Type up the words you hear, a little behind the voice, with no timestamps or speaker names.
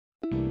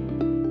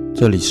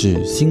这里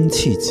是新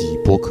气集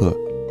播客，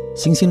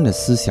新鲜的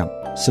思想，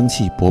生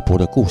气勃勃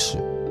的故事，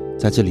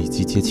在这里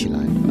集结起来。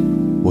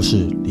我是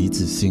李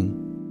子欣。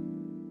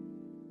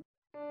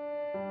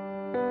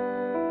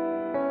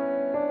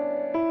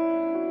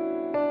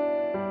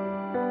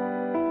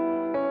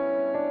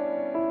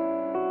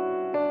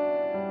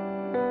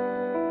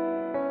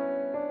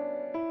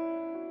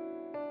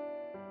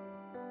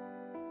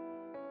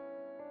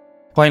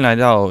欢迎来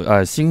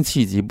到新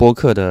气集播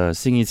客的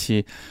新一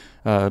期。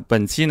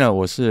本期呢，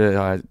我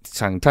是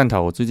想探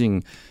讨我最近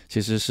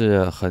其实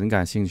是很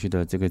感兴趣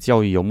的这个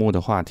教育游牧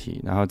的话题。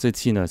然后这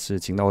期呢是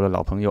请到我的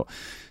老朋友，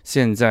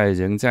现在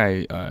人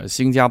在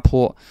新加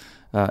坡，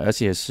而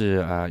且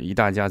是一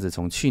大家子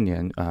从去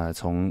年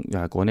从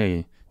国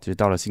内就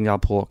到了新加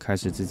坡，开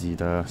始自己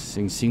的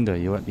新的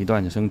一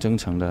段人生征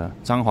程的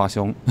张华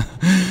兄。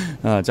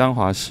张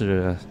华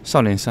是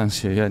少年商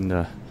学院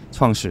的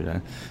创始人。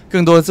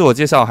更多的自我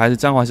介绍还是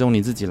张华兄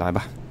你自己来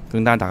吧，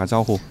跟大家打个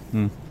招呼。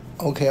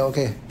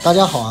OK， 大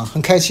家好啊，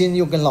很开心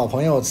又跟老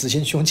朋友子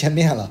欣兄见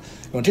面了，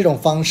用这种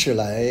方式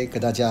来给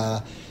大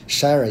家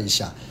share 一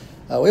下。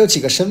我有几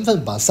个身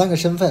份吧，3个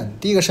身份。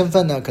第一个身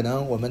份呢，可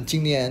能我们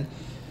今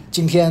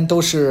天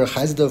都是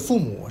孩子的父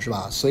母，是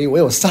吧？所以我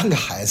有3个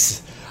孩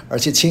子，而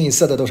且清一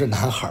色的都是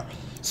男孩，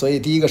所以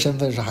第一个身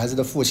份是孩子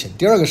的父亲。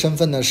第二个身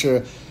份呢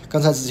是刚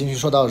才子欣兄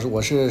说到，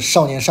我是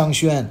少年商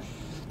学院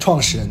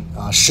创始人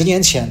啊。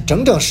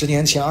整整10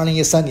年前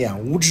，2013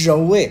年无知而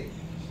无畏。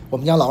我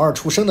们家老二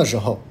出生的时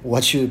候，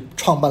我去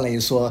创办了一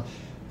所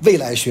未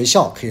来学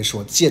校，可以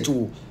说借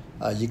助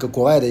一个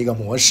国外的一个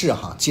模式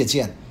借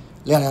鉴，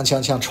踉踉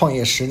跄跄创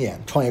业10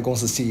年，创业公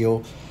司 CEO。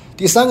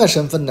第3个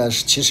身份呢，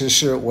其实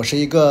是我是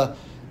一个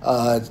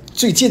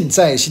最近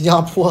在新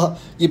加坡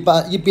一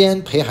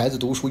边陪孩子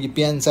读书，一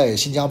边在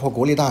新加坡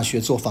国立大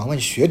学做访问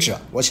学者。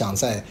我想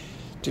在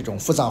这种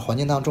复杂环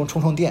境当中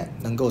充电，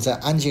能够再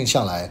安静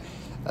下来，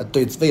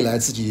对未来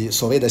自己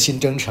所谓的新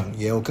征程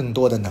也有更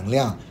多的能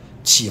量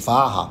启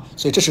发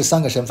所以这是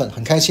3个身份，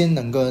很开心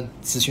能跟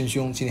子欣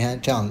兄今天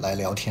这样来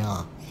聊天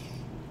啊。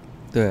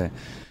对，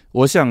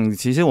我想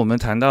其实我们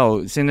谈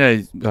到现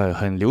在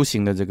很流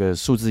行的这个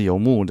数字游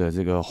牧的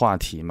这个话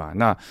题嘛，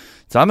那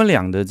咱们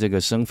俩的这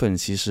个身份，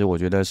其实我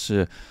觉得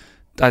是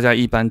大家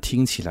一般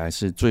听起来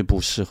是最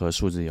不适合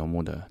数字游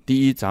牧的。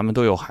第一，咱们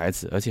都有孩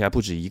子，而且还不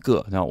止一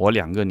个，然后我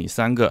2个，你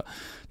3个。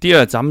第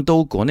二，咱们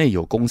都国内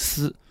有公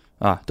司。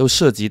都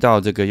涉及到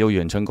这个有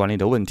远程管理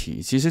的问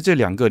题。其实这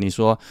2个你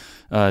说，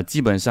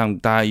基本上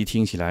大家一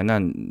听起来，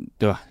那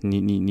对吧？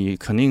你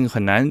肯定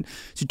很难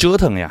去折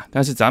腾呀。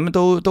但是咱们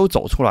都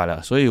走出来了，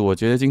所以我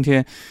觉得今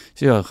天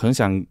就很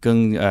想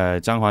跟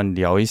张华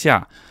聊一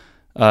下。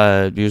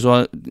比如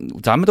说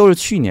咱们都是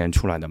去年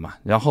出来的嘛，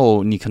然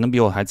后你可能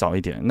比我还早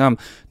一点。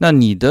那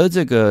你的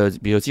这个，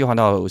比如计划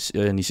到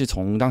你是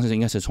当时应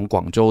该是从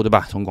广州对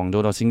吧？从广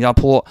州到新加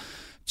坡，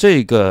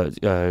这个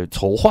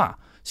筹划。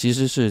其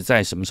实是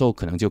在什么时候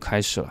可能就开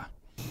始了？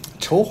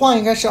筹划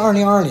应该是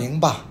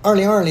2020吧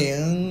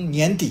，2020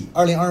年底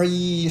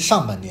，2021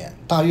上半年，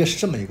大约是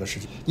这么一个时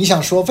间。你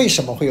想说为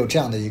什么会有这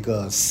样的一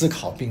个思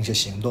考并且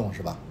行动，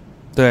是吧？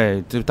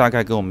对，就大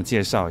概给我们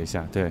介绍一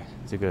下，对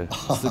这个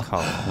思考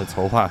和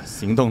筹划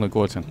行动的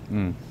过程。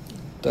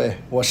对，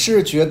我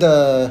是觉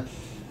得，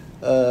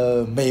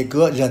每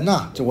个人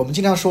就我们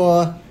经常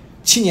说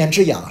7年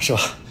之痒，是吧？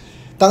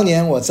当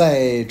年我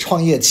在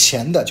创业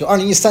前的，就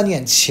2013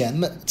年前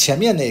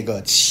面那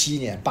个7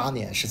年8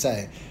年是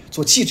在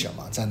做记者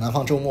嘛，在南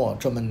方周末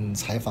专门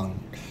采访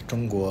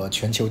中国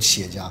全球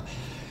企业家，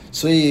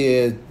所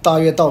以大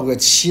约到个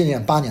7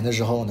年8年的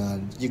时候呢，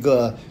一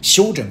个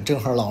休整，正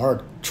好老二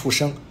出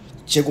生，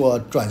结果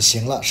转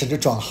型了，甚至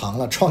转行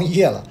了，创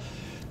业了。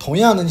同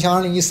样的，你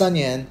像2013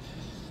年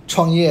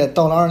创业，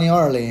到了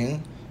2020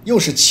又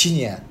是7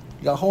年。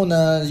然后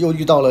呢，又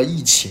遇到了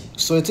疫情，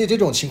所以在这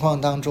种情况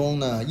当中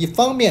呢，一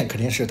方面肯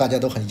定是大家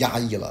都很压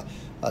抑了，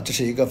这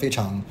是一个非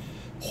常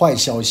坏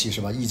消息，是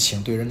吧？疫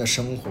情对人的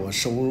生活、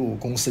收入、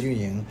公司运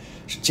营、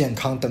健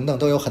康等等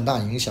都有很大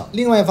影响。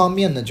另外一方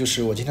面呢，就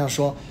是我经常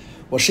说，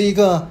我是一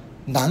个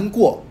难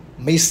过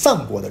没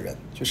丧过的人，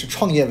就是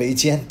创业维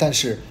艰，但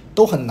是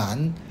都很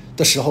难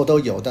的时候都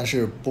有，但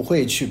是不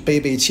会去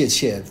悲悲切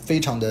切，非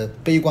常的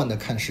悲观的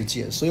看世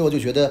界。所以我就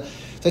觉得，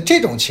在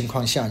这种情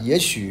况下，也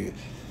许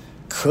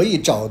可以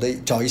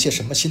找一些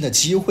什么新的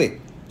机会，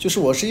就是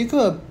我是一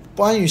个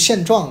不安于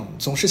现状，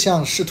总是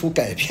想试图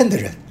改变的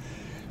人，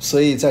所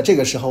以在这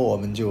个时候，我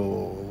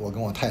跟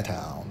我太太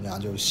我们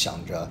俩就想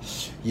着，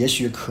也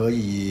许可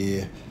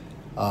以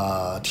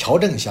调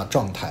整一下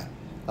状态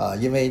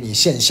因为你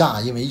线下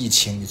因为疫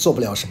情你做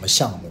不了什么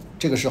项目，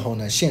这个时候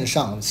呢，线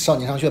上少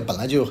年商学院本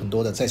来就有很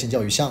多的在线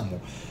教育项目，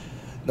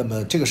那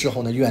么这个时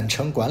候呢，远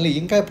程管理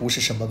应该不是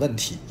什么问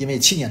题，因为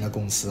7年的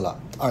公司了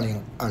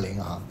，2020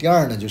第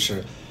二呢，就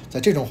是在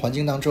这种环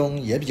境当中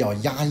也比较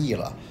压抑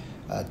了，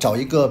找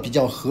一个比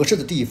较合适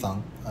的地方，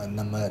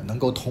那么能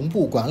够同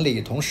步管理，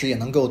同时也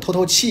能够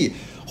透气，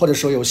或者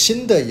说有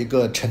新的一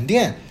个沉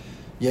淀，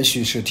也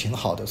许是挺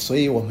好的。所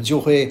以我们就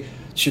会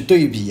去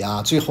对比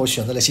最后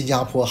选择了新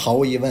加坡，毫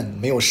无疑问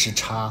没有时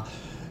差，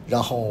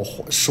然后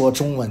说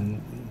中文，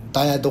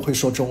大家都会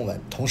说中文。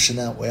同时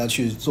呢，我要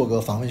去做个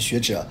访问学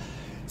者，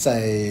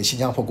在新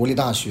加坡国立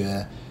大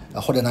学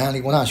或者南洋理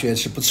工大学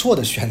是不错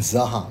的选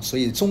择哈。所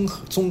以综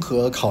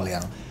合考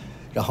量，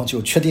然后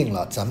就确定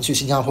了咱们去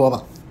新加坡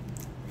吧。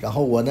然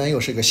后我呢又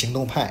是个行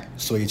动派，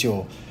所以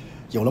就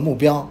有了目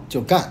标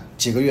就干。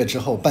几个月之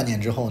后，半年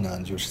之后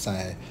呢，就是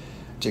在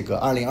这个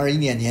2021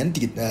年年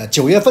底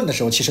9月份的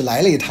时候，其实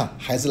来了一趟，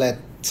孩子来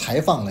采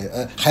访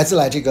了，孩子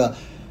来这个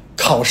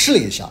考试了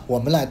一下，我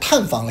们来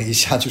探访了一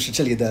下，就是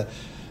这里的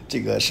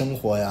这个生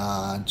活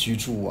呀、居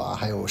住啊，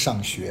还有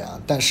上学啊。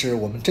但是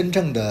我们真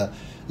正的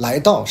来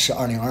到是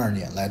2022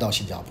年来到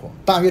新加坡，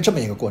大约这么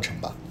一个过程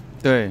吧。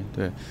对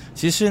对，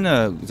其实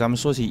呢，咱们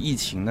说起疫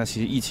情，那其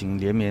实疫情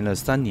连绵了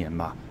3年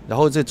嘛，然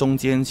后这中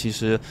间其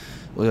实，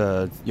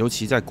尤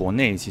其在国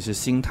内，其实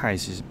心态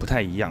其实不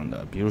太一样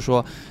的。比如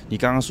说，你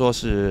刚刚说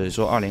是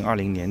说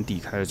2020年底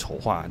开始筹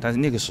划，但是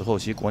那个时候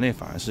其实国内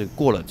反而是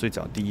过了最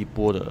早第一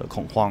波的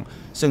恐慌，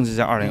甚至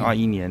在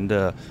2021年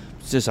的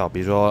至少比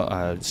如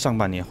说上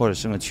半年或者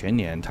甚至全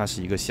年，它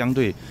是一个相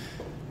对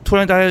突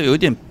然大家有一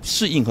点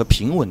适应和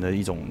平稳的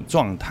一种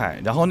状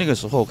态，然后那个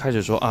时候开始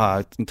说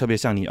啊，特别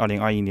像你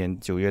2021年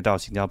9月到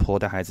新加坡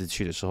带孩子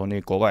去的时候，那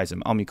国外什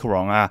么奥密克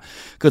戎啊，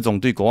各种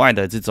对国外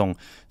的这种，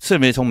特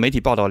别从媒体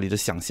报道里的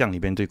想象里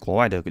边对国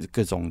外的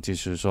各种就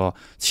是说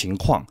情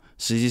况，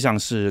实际上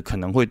是可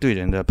能会对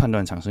人的判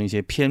断产生一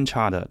些偏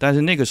差的。但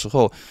是那个时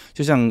候，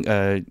就像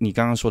你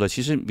刚刚说的，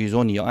其实比如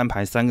说你要安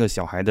排3个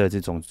小孩的这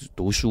种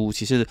读书，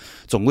其实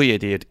总归也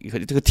得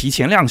这个提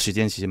前量时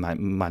间其实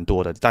蛮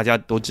多的。大家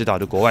都知道，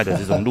就国外的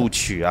这种录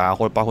取啊，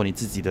或者包括你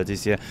自己的这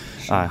些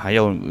啊，还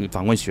有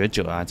访问学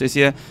者啊，这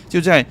些就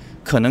在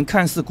可能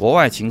看似国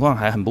外情况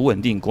还很不稳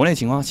定，国内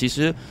情况其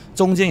实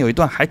中间有一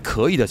段还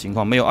可以的情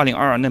况，没有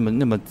2022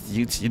那么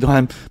极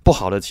端不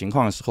好的情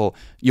况的时候，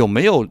有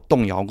没有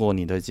动摇过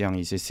你的这样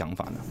一些想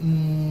法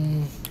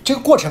呢？这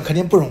个过程肯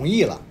定不容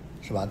易了，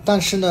是吧？但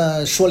是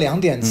呢，说2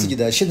点自己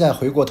的现在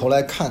回过头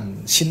来看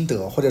心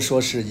得，或者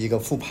说是一个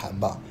复盘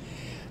吧。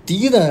第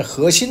一呢，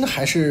核心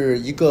还是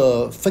一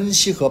个分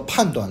析和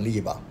判断力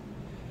吧。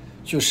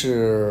就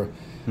是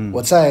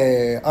我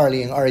在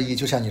2021，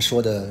就像你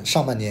说的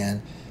上半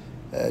年，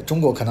中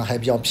国可能还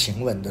比较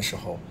平稳的时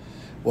候，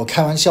我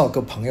开玩笑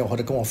跟朋友或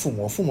者跟我父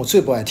母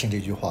最不爱听这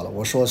句话了。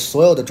我说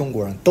所有的中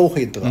国人都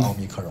会得奥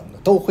密克戎的，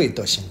都会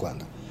得新冠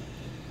的。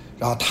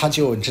然后他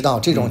就你知道，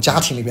这种家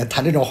庭里面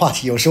谈这种话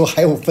题，有时候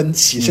还有分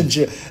歧，甚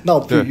至闹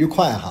不愉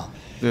快哈。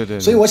对。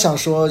所以我想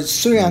说，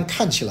虽然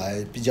看起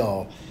来比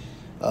较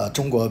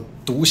中国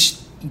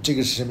这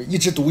个是什么一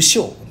枝独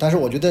秀，但是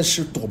我觉得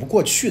是躲不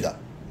过去的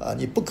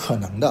你不可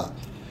能的。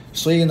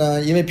所以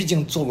呢，因为毕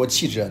竟做过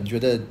记者，你觉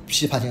得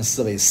批判性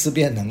思维、思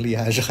辨能力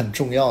还是很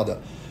重要的。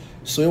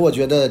所以我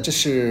觉得这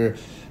是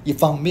一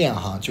方面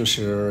哈，就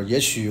是也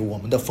许我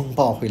们的风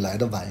暴会来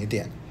得晚一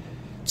点。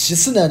其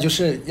次呢，就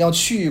是要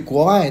去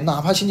国外，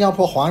哪怕新加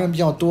坡华人比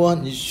较多，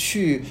你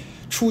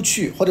出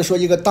去或者说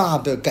一个大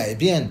的改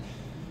变，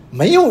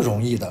没有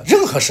容易的，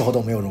任何时候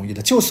都没有容易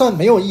的。就算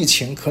没有疫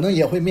情，可能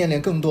也会面临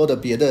更多的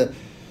别的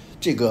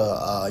这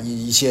个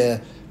一些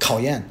考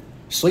验。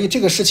所以这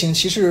个事情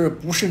其实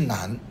不是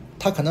难，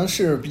它可能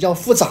是比较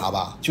复杂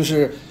吧，就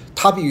是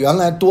它比原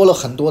来多了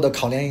很多的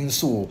考量因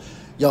素，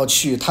要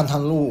去探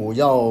路，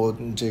要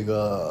这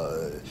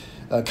个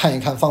看一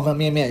看方方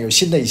面面，有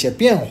新的一些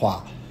变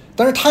化。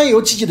但是它也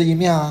有积极的一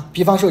面啊，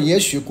比方说也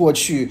许过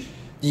去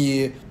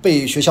你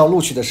被学校录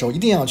取的时候一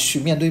定要去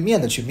面对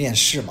面的去面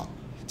试嘛，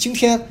今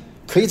天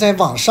可以在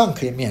网上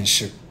可以面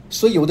试。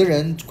所以有的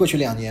人过去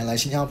2年来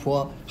新加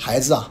坡，孩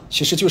子啊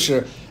其实就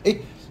是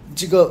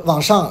这个网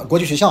上国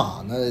际学校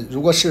啊，那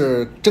如果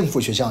是政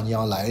府学校你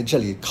要来这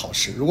里考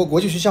试，如果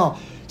国际学校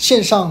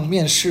线上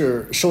面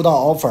试收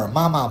到 offer，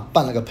 妈妈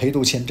办了个陪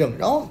读签证，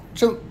然后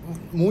这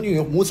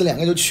母子2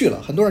个就去了。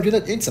很多人觉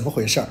得怎么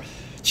回事？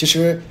其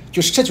实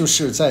这就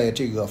是在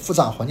这个复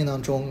杂环境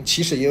当中，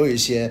其实也有一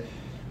些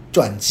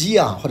转机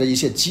啊，或者一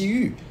些机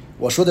遇。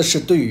我说的是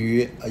对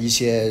于一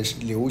些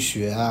留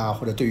学啊，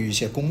或者对于一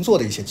些工作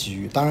的一些机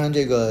遇。当然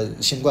这个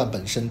新冠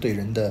本身对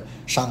人的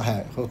伤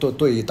害和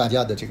对大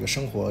家的这个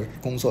生活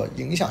工作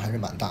影响还是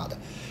蛮大的。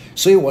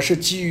所以我是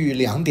基于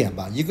2点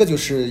吧，一个就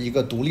是一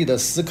个独立的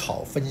思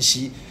考分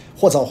析，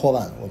或早或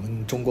晚我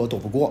们中国躲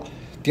不过。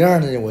第二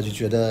呢，我就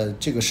觉得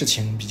这个事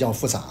情比较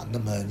复杂，那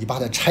么你把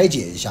它拆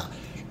解一下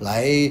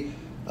来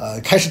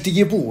开始第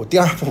一步，第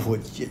2步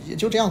也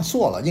就这样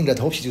做了，硬着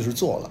头皮就是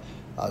做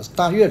了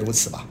大约如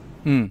此吧。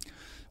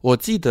我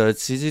记得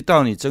其实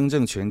到你真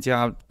正全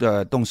家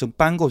的动身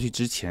搬过去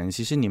之前，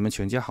其实你们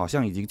全家好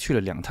像已经去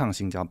了2趟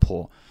新加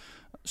坡，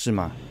是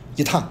吗？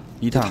一趟，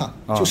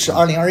就是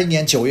2021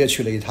年9月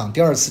去了一趟，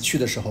第2次去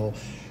的时候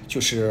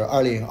就是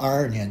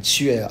2022年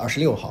7月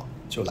26号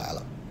就来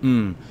了。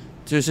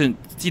就是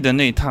记得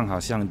那一趟好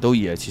像都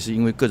也其实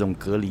因为各种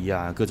隔离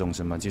啊，各种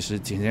什么，就是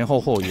前前后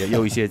后也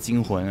有一些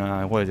惊魂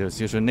啊，或者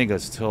就是那个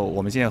时候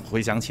我们现在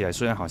回想起来，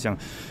虽然好像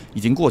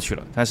已经过去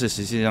了，但是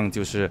实际上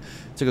就是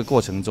这个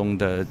过程中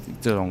的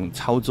这种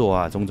操作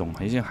啊，种种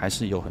还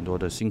是有很多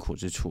的辛苦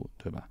之处，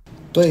对吧？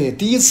对，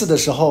第一次的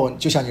时候，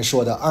就像你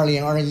说的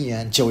，2021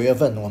年9月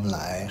份我们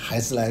孩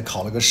子来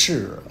考了个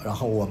试，然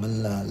后我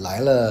们呢来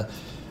了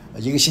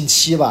1个星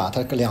期吧，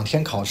他2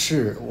天考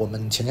试，我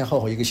们前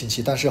后1个星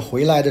期，但是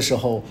回来的时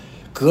候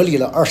隔离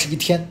了21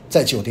天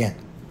在酒店，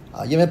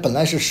因为本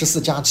来是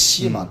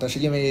14+7嘛，但是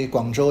因为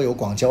广州有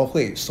广交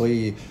会，所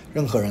以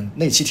任何人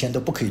那7天都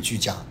不可以居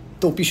家，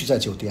都必须在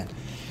酒店，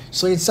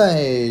所以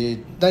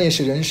那也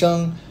是人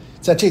生。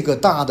在这个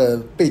大的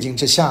背景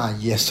之下，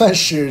也算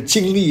是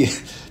经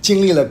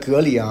历了隔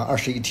离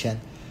21天，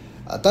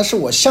但是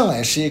我向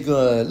来是一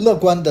个乐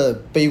观的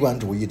悲观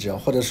主义者，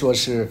或者说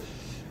是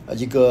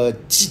一个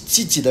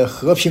积极的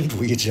和平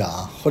主义者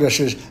或者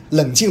是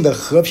冷静的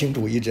和平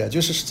主义者。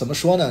就是怎么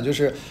说呢？就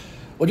是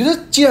我觉得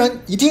既然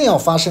一定要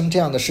发生这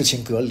样的事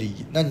情隔离，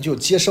那你就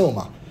接受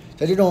嘛。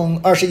在这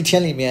种21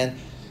天里面，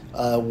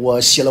我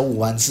写了5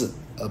万字，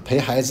陪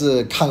孩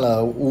子看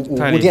了五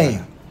部电影。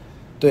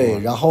对，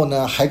然后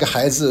呢，还给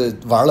孩子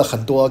玩了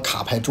很多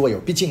卡牌桌游，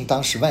毕竟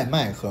当时外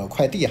卖和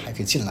快递还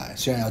可以进来，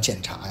虽然要检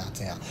查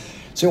怎样，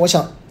所以我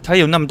想，他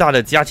有那么大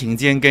的家庭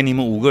间给你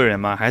们5个人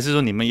吗？还是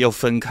说你们要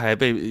分开，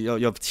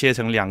要切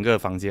成2个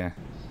房间？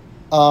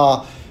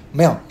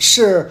没有，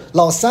是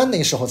老3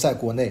那时候在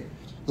国内，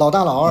老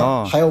大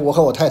老2，还有我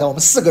和我太太，我们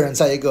4个人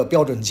在一个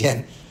标准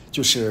间，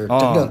就是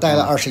整整待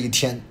了21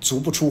天，足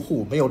不出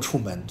户，没有出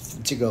门，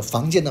这个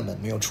房间的门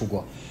没有出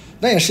过，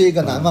那也是一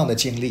个难忘的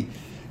经历。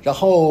然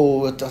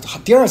后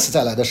第2次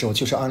再来的时候，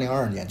就是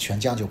2022年，全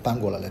家就搬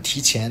过来了，提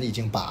前已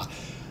经把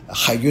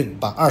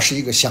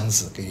21个箱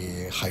子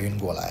给海运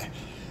过来，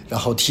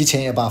然后提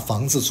前也把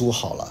房子租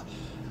好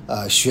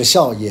了，学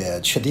校也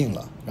确定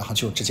了，然后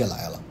就直接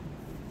来了。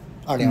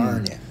2022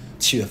年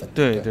7月份。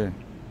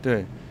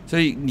对，所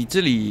以你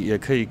这里也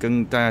可以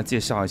跟大家介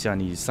绍一下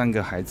你3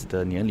个孩子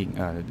的年龄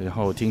然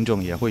后听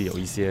众也会有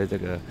一些这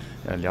个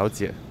了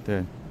解。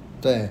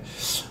对，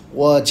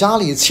我家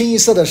里清一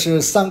色的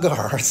是3个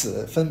儿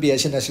子，分别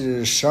现在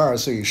是12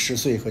岁、10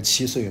岁和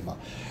7岁嘛。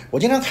我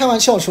经常开玩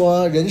笑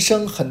说，人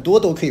生很多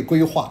都可以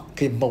规划、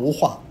可以谋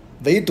划，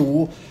唯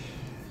独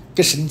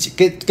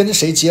跟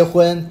谁结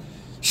婚、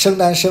生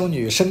男生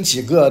女、生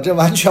几个，这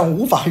完全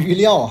无法预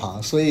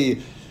料所以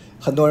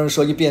很多人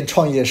说，一边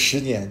创业10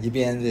年，一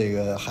边这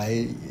个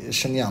还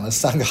生养了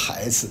3个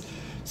孩子，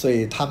所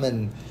以他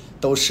们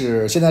都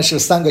是现在是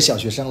3个小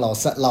学生，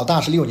老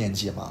大是6年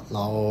级嘛，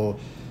老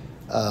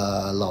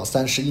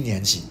3是1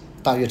年级，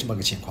大约这么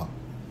个情况。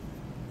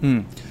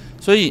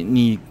所以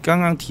你刚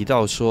刚提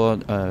到说，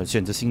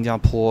选择新加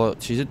坡，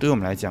其实对我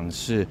们来讲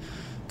是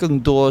更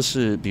多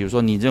是，比如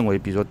说你认为，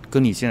比如说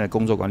跟你现在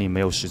工作管理没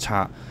有时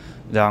差，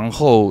然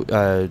后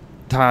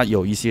它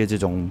有一些这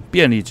种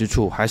便利之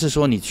处，还是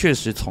说你确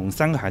实从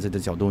3个孩子的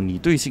角度，你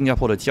对新加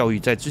坡的教育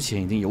在之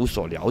前已经有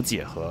所了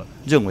解和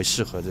认为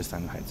适合这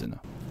3个孩子呢？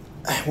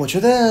我觉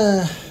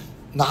得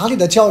哪里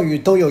的教育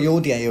都有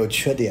优点也有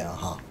缺点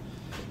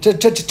这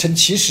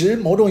其实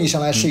某种意义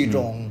上来是一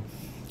种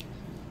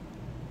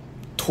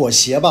妥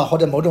协吧，或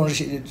者某种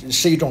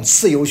是一种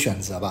自由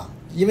选择吧，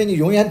因为你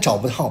永远找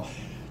不到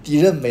你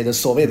认为的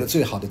所谓的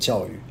最好的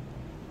教育，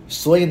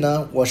所以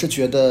呢，我是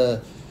觉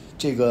得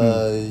这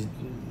个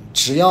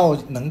只要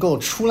能够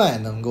出来，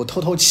能够透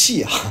透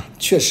气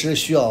确实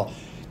需要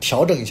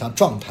调整一下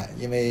状态，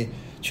因为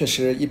确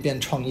实一边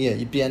创业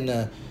一边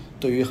呢，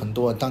对于很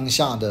多当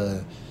下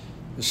的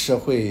社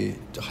会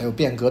还有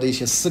变革的一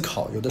些思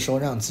考，有的时候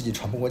让自己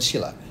喘不过气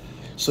来，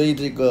所以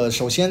这个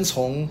首先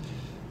从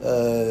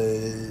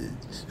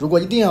如果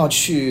一定要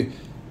去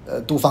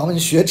读访问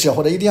学者，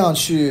或者一定要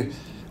去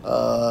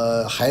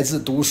孩子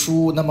读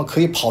书，那么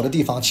可以跑的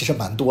地方其实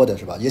蛮多的，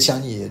是吧？也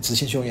想你子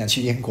欣学院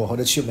去英国或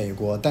者去美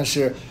国，但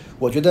是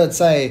我觉得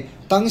在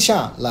当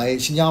下来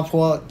新加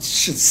坡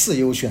是次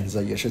优选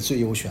择，也是最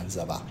优选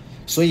择吧，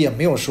所以也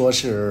没有说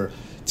是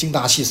精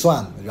打细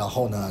算，然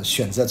后呢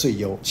选择最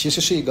优，其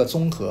实是一个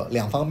综合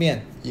2方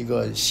面一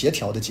个协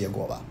调的结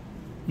果吧。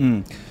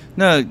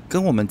那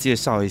跟我们介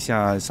绍一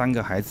下3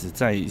个孩子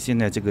在现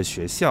在这个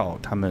学校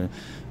他们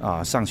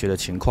上学的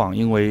情况，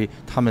因为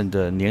他们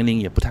的年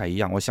龄也不太一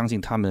样，我相信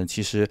他们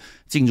其实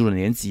进入的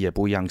年级也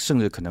不一样，甚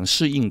至可能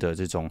适应的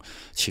这种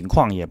情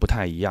况也不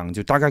太一样，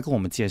就大概跟我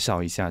们介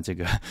绍一下这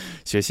个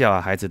学校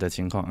孩子的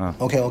情况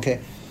OK，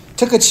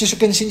 这个其实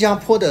跟新加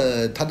坡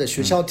的它的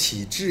学校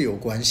体制有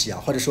关系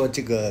或者说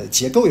这个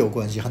结构有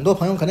关系，很多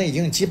朋友可能已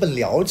经基本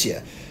了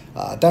解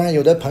当然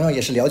有的朋友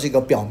也是了解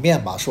个表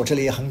面吧，说这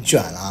里也很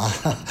卷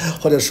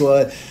或者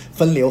说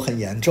分流很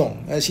严重。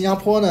新加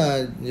坡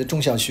呢，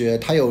中小学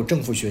它有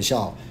政府学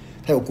校，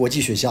它有国际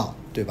学校，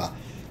对吧？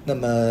那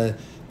么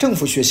政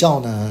府学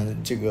校呢，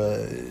这个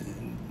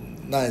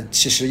那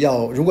其实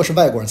如果是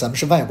外国人，咱们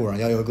是外国人，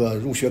要有一个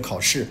入学考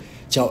试，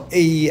叫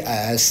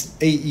AEIS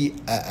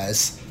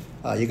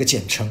一个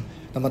简称。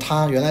那么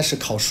它原来是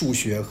考数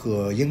学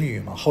和英语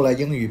嘛，后来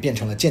英语变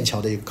成了剑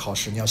桥的一个考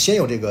试，你要先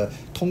有这个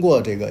通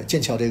过这个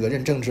剑桥这个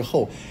认证之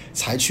后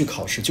才去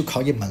考试，就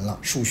考1门了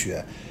数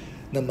学。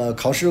那么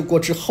考试过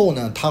之后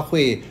呢，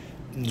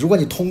如果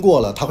你通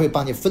过了，它会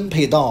把你分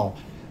配到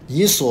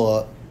你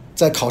所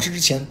在考试之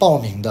前报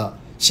名的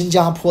新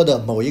加坡的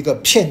某一个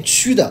片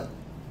区的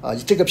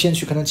这个片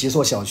区可能几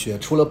所小学，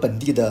除了本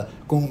地的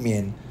公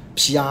民、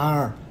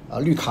PR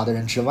绿卡的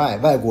人之外，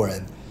外国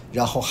人，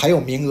然后还有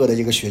名额的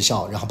一个学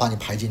校，然后把你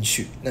排进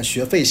去。那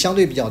学费相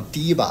对比较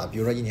低吧，比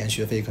如说一年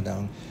学费可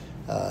能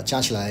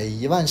加起来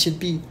1万新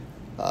币，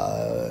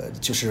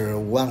就是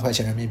5万块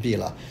钱人民币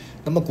了。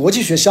那么国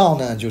际学校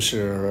呢，就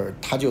是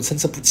它就参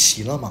差不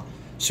齐了嘛。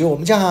所以我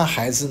们家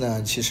孩子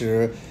呢，其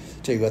实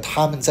这个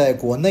他们在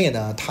国内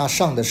呢，他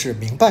上的是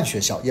民办学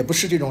校，也不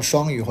是这种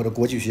双语或者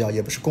国际学校，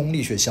也不是公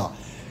立学校。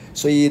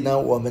所以呢，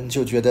我们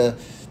就觉得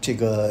这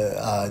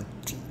个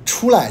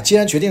出来，既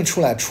然决定出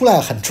来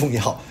很重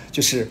要，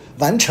就是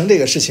完成这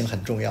个事情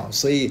很重要。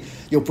所以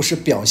又不是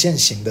表现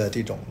型的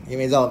这种，因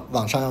为在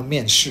网上要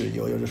面试，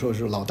有的时候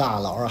是老大、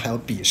老二还有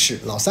笔试，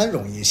老三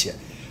容易一些。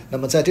那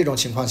么在这种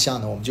情况下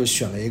呢，我们就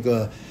选了一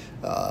个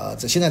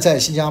现在在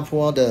新加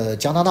坡的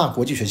加拿大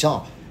国际学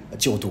校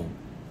就读，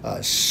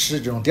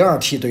是这种第2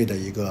梯队的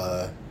一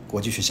个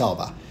国际学校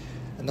吧。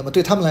那么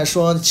对他们来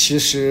说，其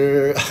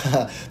实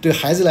对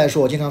孩子来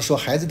说，我经常说，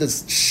孩子的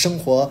生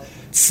活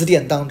词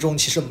典当中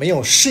其实没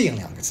有适应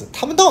2个字。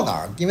他们到哪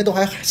儿，因为都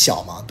还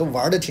小嘛，都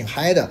玩得挺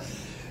嗨的。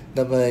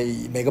那么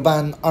每个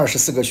班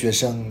24个学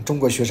生，中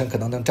国学生可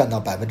能能占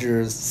到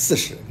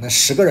40%，那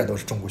10个人都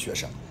是中国学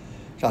生。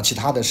让其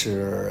他的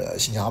是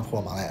新加坡、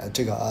马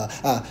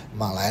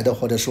来的，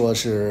或者说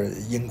是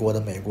英国的、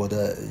美国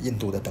的、印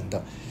度的等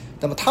等。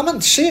那么他们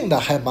适应的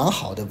还蛮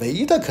好的，唯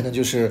一的可能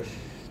就是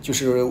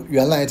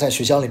原来在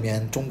学校里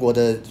面，中国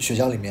的学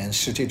校里面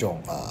是这种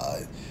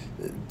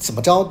怎么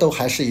着都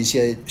还是一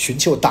些寻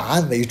求答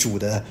案为主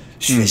的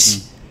学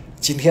习。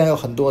今天有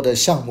很多的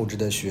项目值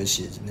得学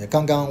习。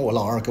刚刚我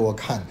老二给我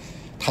看，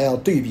他要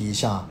对比一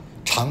下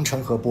长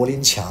城和柏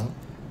林墙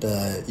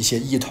的一些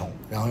异同，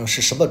然后又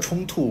是什么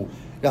冲突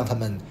让他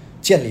们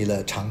建立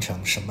了长城，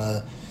什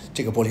么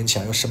这个柏林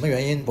墙有什么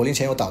原因柏林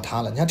墙又倒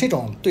塌了。你看这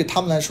种对他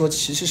们来说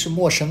其实是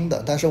陌生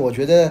的，但是我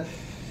觉得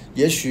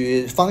也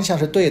许方向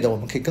是对的，我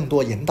们可以更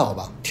多引导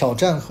吧，挑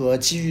战和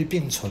机遇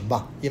并存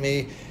吧。因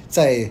为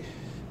在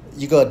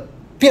一个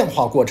变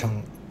化过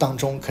程当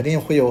中肯定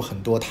会有很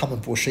多他们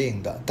不适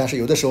应的，但是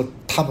有的时候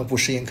他们不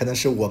适应可能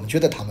是我们觉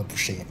得他们不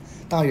适应，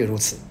大约如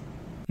此。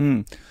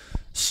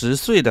10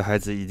岁的孩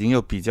子已经有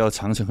比较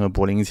长城和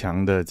柏林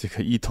墙的这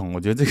个异同，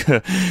我觉得这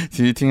个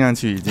其实听上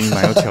去已经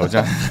蛮有挑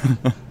战。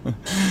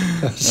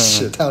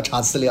是，他要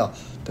查资料。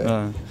对，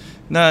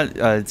那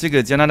这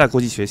个加拿大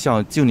国际学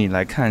校，就你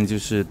来看，就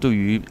是对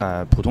于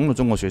普通的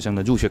中国学生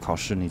的入学考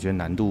试，你觉得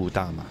难度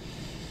大吗？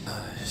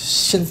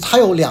它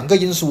有2个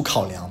因素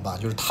考量吧，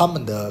就是他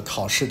们的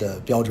考试的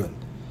标准，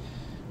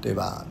对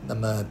吧？那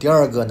么第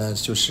2个呢，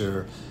就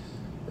是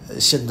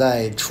现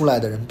在出来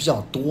的人比较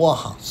多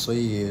哈，所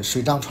以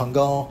水涨船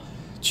高，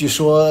据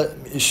说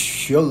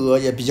学额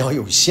也比较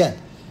有限。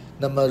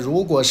那么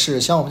如果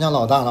是像我们家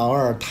老大老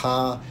二，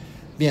他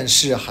面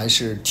试还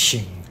是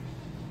挺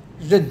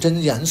认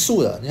真严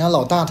肃的。你看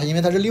老大他因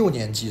为他是6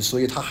年级，所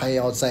以他还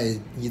要在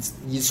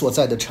你所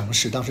在的城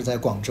市，当时在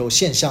广州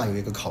线下有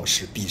一个考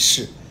试笔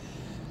试，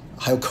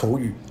还有口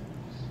语，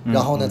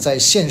然后呢在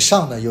线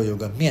上呢又有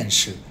个面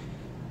试，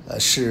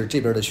是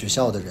这边的学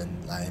校的人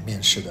来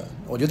面试的。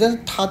我觉得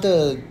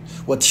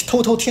我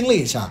偷偷听了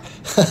一下，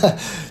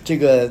这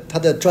个他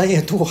的专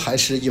业度还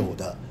是有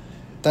的，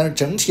但是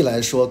整体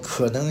来说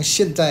可能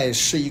现在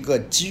是一个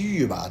机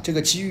遇吧。这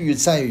个机遇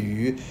在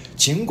于，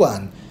尽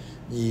管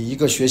你一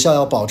个学校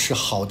要保持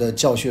好的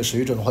教学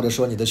水准，或者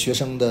说你的学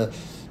生的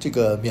这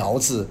个苗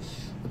子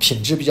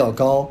品质比较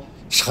高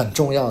是很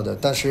重要的，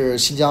但是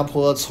新加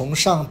坡从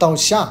上到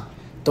下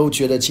都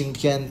觉得今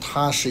天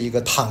它是一个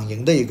躺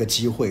赢的一个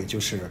机会，就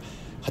是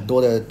很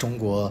多的中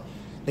国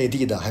内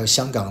地的还有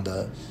香港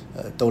的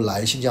都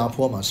来新加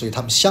坡嘛，所以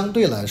他们相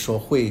对来说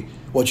会，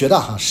我觉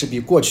得是比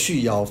过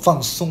去要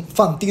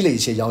放低了一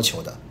些要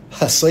求的，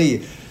所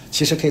以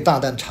其实可以大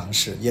胆尝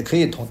试，也可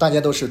以大家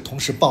都是同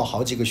时报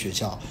好几个学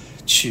校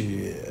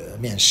去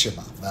面试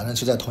嘛，反正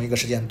就在同一个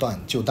时间段，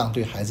就当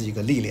对孩子一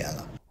个历练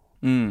了。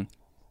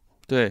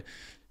对。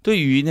对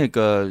于那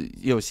个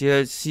有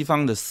些西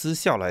方的私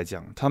校来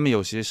讲，他们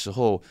有些时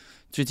候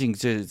最近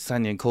这3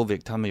年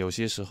COVID， 他们有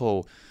些时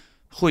候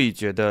会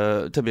觉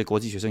得特别国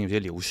际学生有些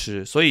流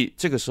失，所以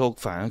这个时候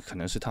反而可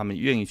能是他们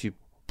愿意去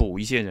补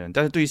一些人。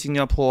但是对于新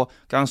加坡，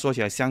刚刚说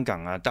起来香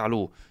港啊、大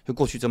陆就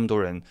过去这么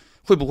多人，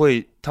会不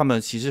会他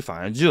们其实反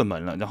而热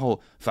门了，然后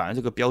反而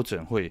这个标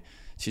准会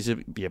其实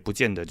也不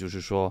见得就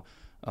是说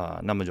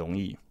那么容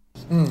易。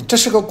这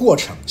是个过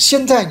程。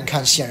现在你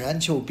看显然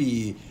就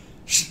比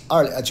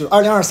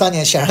2023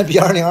年显然比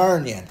2022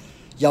年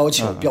要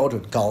求标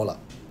准高了，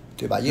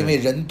对吧？因为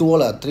人多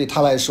了，对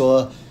他来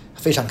说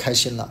非常开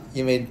心了。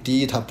因为第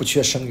一，他不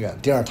缺生源；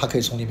第二，他可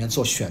以从里面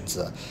做选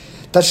择。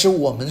但是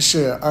我们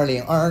是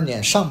2022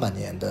年上半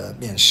年的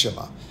面试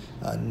嘛，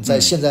你在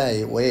现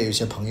在我也有一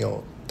些朋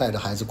友带着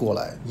孩子过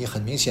来，你很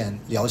明显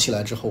聊起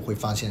来之后会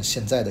发现，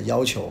现在的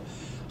要求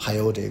还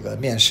有这个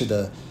面试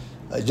的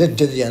认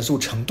真严肃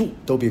程度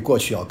都比过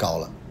去要高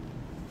了。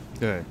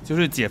对，就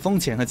是解封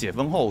前和解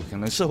封后，可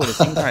能社会的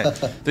心态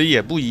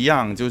也不一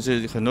样，就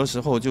是很多时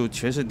候就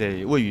确实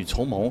得未雨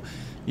绸缪。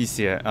一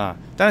些啊，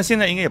但是现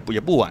在应该也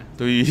不晚。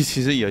对于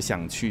其实也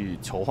想去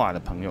筹划的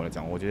朋友来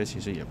讲，我觉得其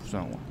实也不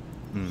算晚。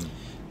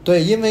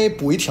对，因为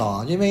补一条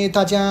啊，因为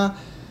大家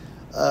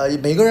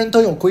每个人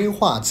都有规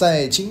划，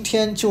在今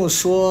天就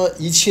说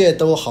一切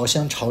都好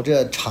像朝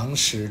着常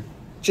识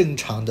正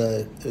常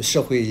的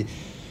社会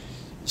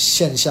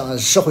现象、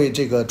社会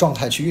这个状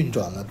态去运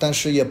转了，但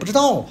是也不知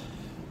道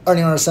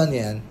2023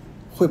年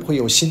会不会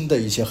有新的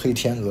一些黑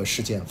天鹅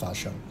事件发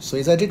生。所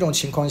以在这种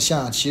情况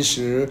下，其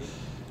实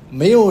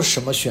没有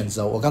什么选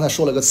择。我刚才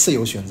说了个次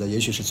优选择，也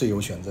许是最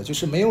优选择，就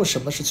是没有什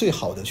么是最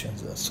好的选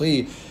择。所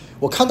以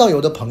我看到有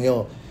的朋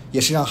友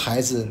也是让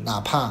孩子哪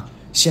怕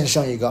先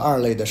上一个2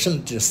类的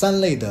甚至3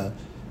类的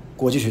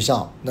国际学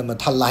校，那么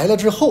他来了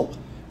之后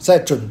再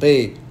准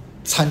备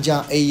参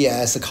加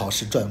AES 考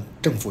试转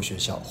政府学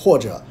校，或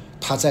者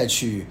他再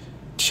去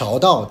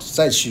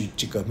再去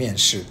这个面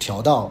试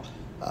调到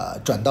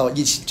转到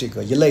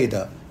一类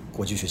的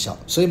国际学校。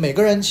所以每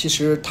个人其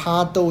实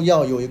他都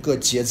要有一个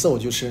节奏，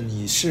就是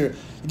你是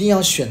一定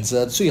要选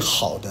择最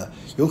好的，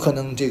有可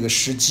能这个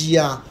时机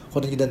啊，或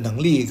者你的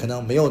能力可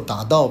能没有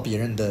达到别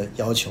人的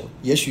要求，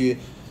也许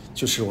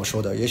就是我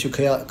说的，也许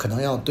可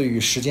能要对于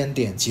时间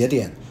点节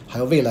点还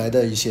有未来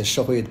的一些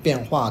社会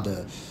变化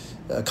的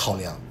考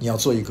量，你要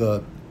做一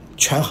个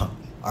权衡，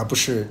而不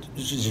是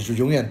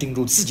永远盯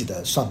住自己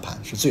的算盘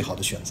是最好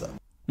的选择。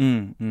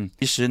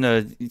其实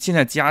呢，现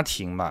在家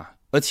庭嘛，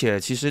而且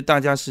其实大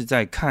家是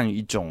在看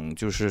一种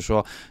就是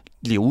说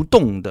流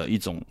动的一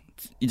种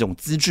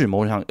资质，某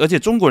种上，而且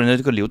中国人的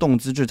这个流动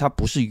资质，它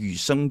不是与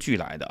生俱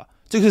来的。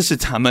这个是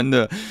咱们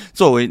的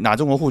作为拿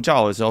中国护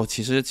照的时候，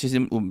其实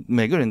我们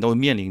每个人都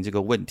面临这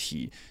个问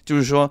题，就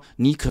是说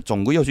你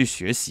总归要去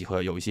学习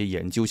和有一些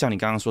研究，像你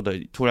刚刚说的，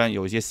突然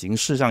有一些形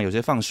式上有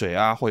些放水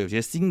啊，或有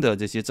些新的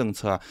这些政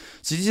策啊，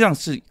实际上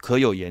是可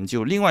有研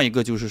究。另外一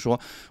个就是说，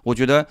我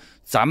觉得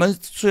咱们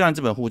虽然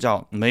这本护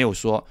照没有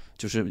说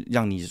就是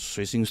让你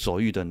随心所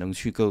欲的能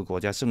去各个国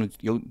家，甚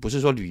至不是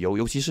说旅游，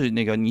尤其是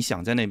那个你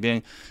想在那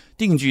边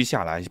定居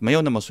下来，没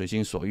有那么随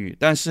心所欲，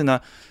但是呢，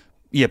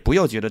也不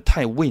要觉得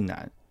太畏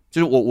难。就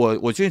是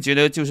我就觉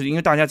得，就是因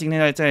为大家今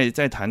天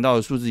在谈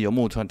到数字游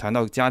牧，谈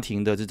到家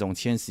庭的这种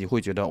迁徙，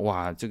会觉得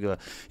哇，这个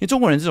因为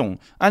中国人这种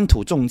安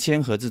土重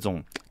迁和这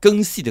种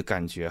根系的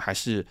感觉还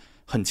是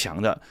很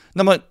强的。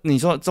那么你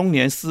说中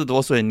年40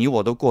多岁，你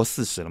我都过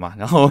40了嘛，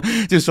然后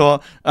就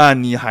说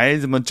你还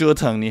怎么折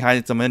腾，你还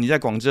怎么你在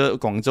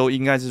广州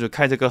应该就是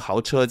开着个豪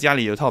车，家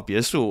里有套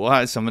别墅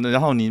啊什么的，然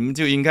后你们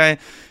就应该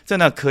在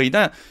那可以，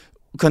但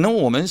可能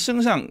我们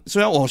身上，虽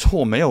然我说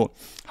我没有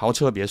豪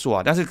车别墅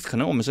啊，但是可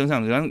能我们身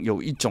上仍然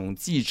有一种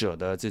记者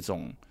的这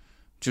种，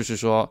就是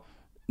说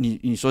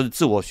你说的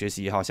自我学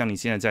习也好，像你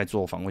现在在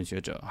做访问学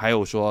者，还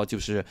有说就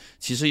是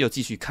其实要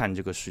继续看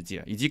这个世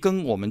界，以及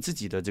跟我们自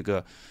己的这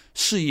个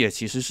事业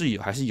其实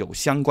还是有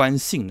相关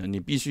性的，你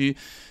必须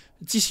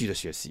继续的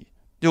学习，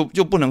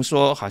就不能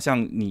说好像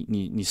你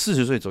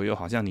40岁左右，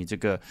好像你这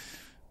个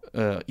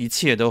一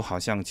切都好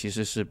像其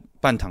实是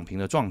半躺平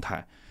的状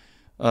态。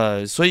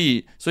所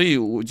以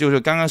我就是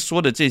刚刚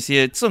说的这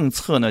些政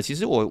策呢，其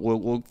实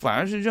我反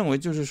而是认为，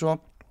就是说，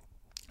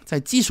在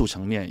技术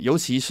层面，尤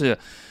其是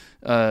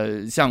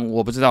像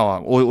我不知道啊，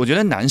我觉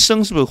得男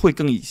生是不是会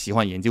更喜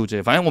欢研究这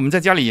个？反正我们在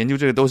家里研究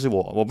这个都是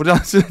我不知道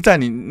是在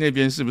你那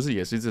边是不是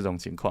也是这种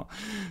情况？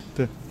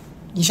对，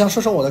你想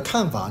说说我的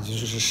看法，就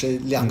是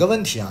两个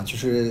问题啊，就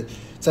是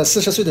在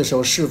40岁的时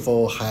候是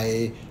否还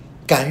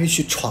敢于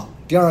去闯？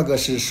第二个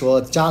是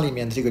说家里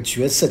面的这个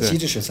决策机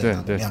制是怎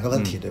样的？两个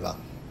问题，对吧？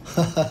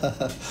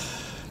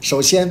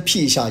首先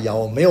辟一下谣，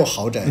我没有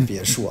豪宅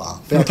别墅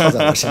啊，不要套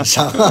在我身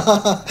上。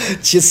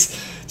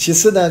其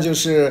次呢，就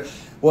是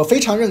我非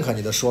常认可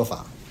你的说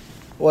法。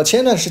我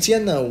前段时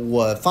间呢，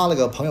我发了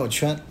个朋友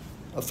圈，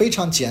非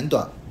常简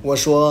短，我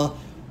说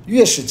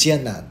越是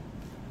艰难，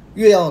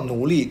越要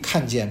努力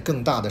看见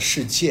更大的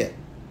世界。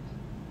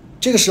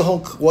这个时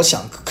候，我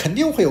想肯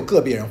定会有个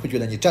别人会觉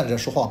得你站着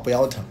说话不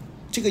腰疼。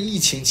这个疫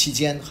情期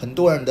间，很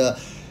多人的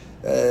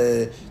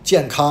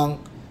健康，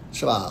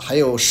是吧？还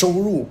有收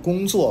入、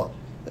工作，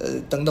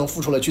等等，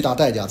付出了巨大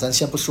代价。咱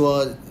先不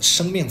说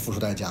生命付出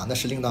代价，那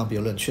是另当别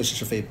论，确实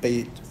是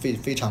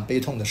非常悲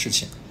痛的事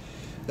情。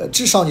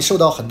至少你受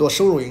到很多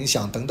收入影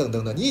响，等等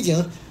等等，你已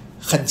经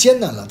很艰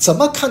难了，怎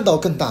么看到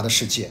更大的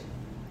世界？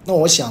那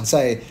我想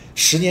在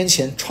10年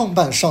前创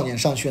办少年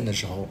商学院的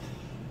时候，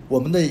我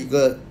们的一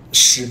个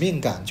使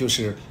命感就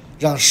是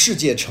让世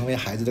界成为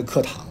孩子的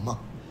课堂嘛。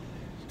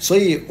所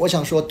以我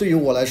想说，对于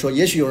我来说，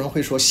也许有人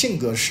会说性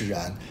格使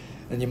然。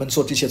你们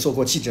做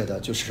过记者的，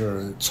就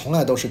是从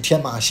来都是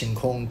天马行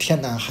空、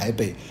天南海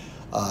北，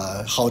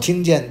好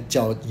听见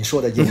叫你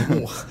说的游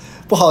牧，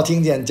不好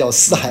听见叫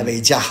四海为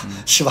家，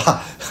是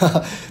吧？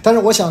但是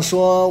我想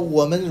说，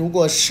我们如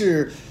果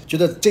是觉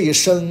得这一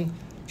生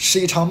是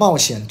一场冒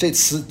险，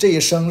这一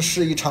生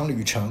是一场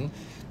旅程，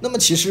那么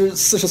其实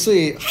40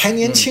岁还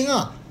年轻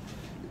啊。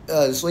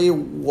所以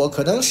我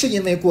可能是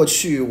因为过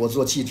去我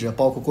做记者，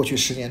包括过去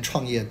10年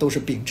创业，都是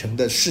秉承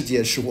的世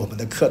界是我们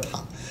的课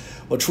堂。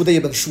我出的一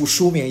本书，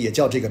书名也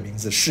叫这个名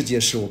字，世界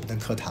是我们的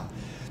课堂。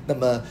那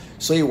么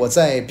所以我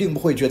并不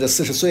会觉得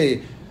40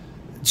岁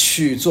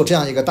去做这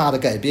样一个大的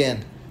改变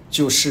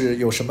就是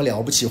有什么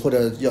了不起，或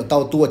者要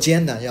到多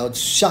艰难，要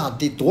下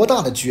多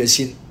大的决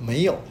心，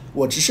没有。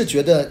我只是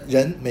觉得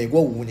人每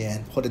过5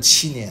年或者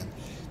7年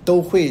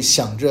都会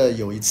想着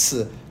有一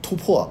次突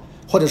破，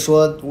或者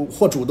说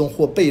或主动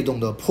或被动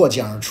的破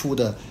茧而出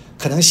的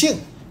可能性。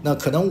那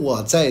可能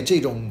我在这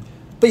种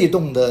被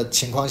动的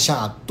情况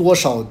下多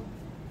少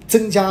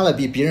增加了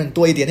比别人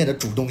多一点点的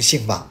主动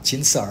性吧，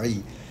仅此而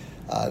已。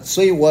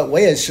所以我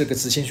也是跟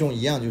子欣兄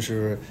一样，就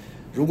是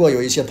如果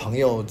有一些朋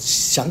友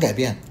想改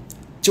变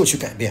就去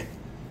改变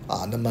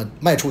那么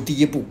迈出第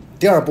一步，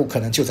第二步可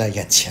能就在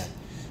眼前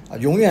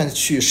永远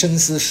去深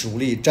思熟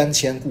虑，瞻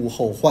前顾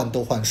后，患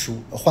得患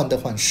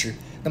失，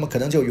那么可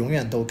能就永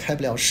远都开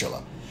不了始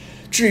了。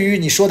至于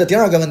你说的第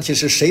二个问题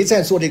是谁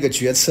在做这个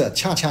决策，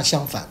恰恰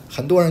相反，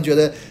很多人觉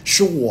得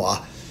是我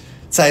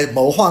在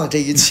谋划了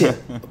这一切，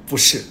不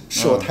是，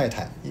是我太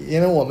太，因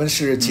为我们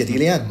是姐弟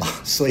恋嘛，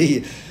所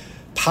以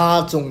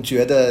她总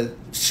觉得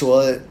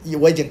说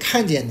我已经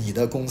看见你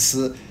的公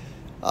司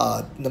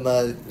那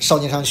么少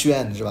年商学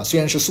院是吧？虽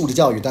然是素质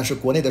教育，但是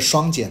国内的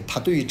双减，它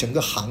对于整个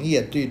行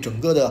业，对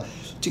整个的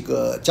这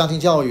个家庭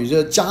教育，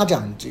这家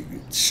长这个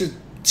是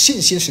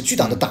信心是巨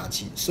大的打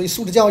击，所以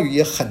素质教育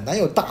也很难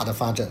有大的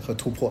发展和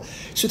突破。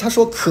所以他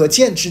说可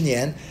见之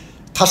年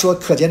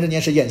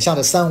是眼下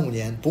的3-5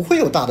年不会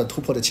有大的突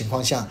破的情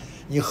况下，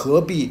你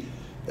何必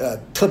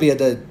特别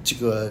的这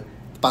个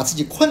把自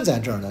己困在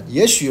这儿呢？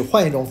也许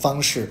换一种方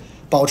式，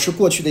保持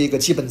过去的一个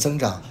基本增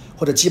长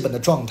或者基本的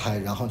状态，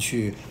然后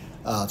去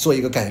做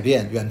一个改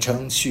变，远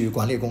程去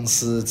管理公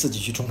司，自己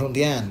去充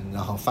电，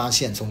然后发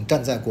现从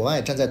站在国外，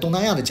站在东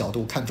南亚的角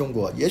度看中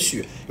国，也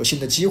许有新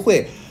的机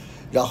会。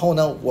然后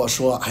呢，我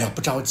说哎呀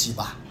不着急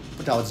吧。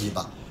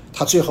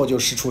他最后就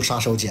使出杀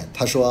手锏，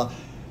他说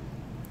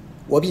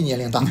我比年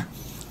龄大，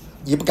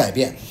你不改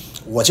变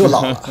我就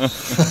老了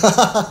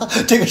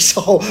这个时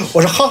候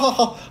我说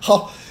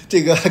好，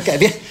这个改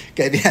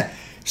变。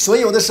所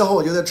以有的时候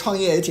我觉得创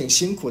业也挺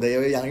辛苦的，因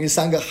为养育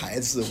3个孩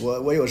子，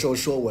我有时候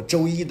说我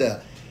周一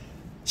的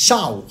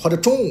下午或者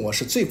中午我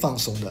是最放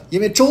松的，因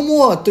为周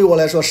末对我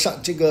来说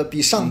这个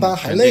比上班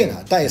还累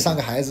呢，带3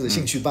个孩子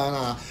兴趣班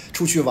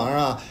出去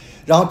玩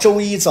然后周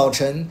一早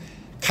晨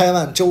开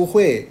完周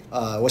会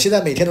我现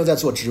在每天都在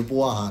做直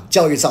播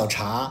教育早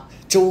茶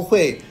周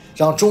会，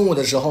然后中午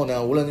的时候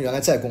呢，无论原来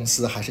在公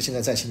司还是现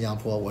在在新加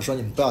坡，我说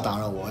你们不要打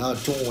扰我，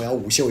中午我要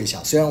午休一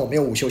下，虽然我没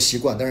有午休习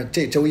惯，但是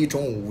这周一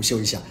中午午休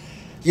一下，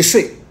一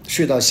睡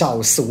到下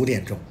午4-5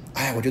点钟，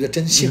我觉得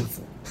真幸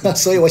福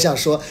所以我想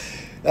说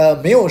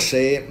没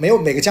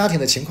有每个家庭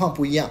的情况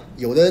不一样，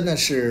有的呢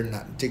是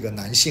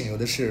男性，有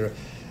的是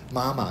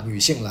妈妈女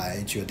性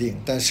来决定，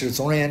但是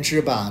总而言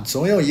之吧，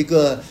总有一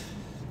个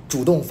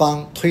主动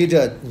方推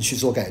着你去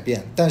做改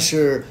变。但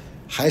是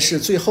还是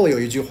最后有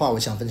一句话我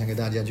想分享给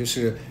大家，就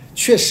是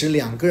确实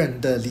2个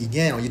人的理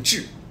念要一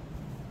致，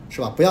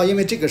是吧？不要因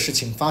为这个事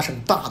情发生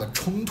大的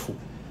冲突，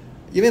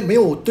因为没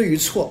有对与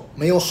错，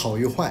没有好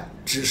与坏，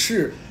只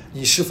是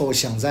你是否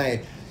想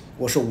在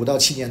我说5到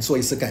7年做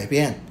一次改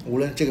变，无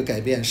论这个改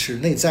变是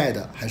内在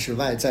的还是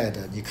外在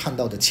的，你看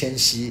到的迁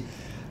徙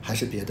还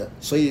是别的。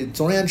所以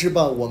总而言之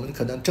吧，我们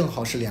可能正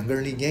好是2个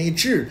人理念一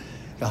致，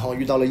然后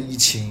遇到了疫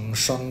情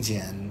双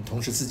减，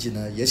同时自己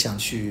呢也想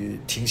去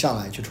停下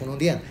来去充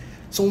电，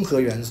综合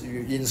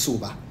因素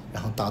吧，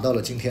然后达到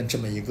了今天这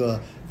么一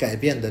个改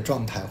变的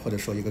状态，或者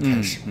说一个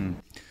开始。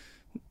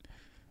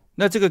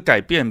那这个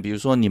改变，比如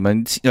说你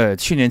们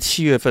去年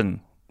7-8月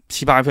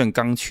份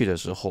刚去的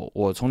时候，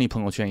我从你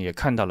朋友圈也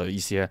看到了一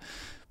些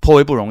颇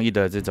为不容易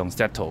的这种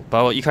settle，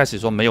 包括一开始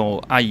说没有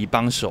阿姨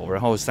帮手，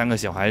然后3个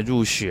小孩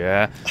入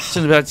学，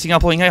甚至在新加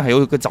坡应该还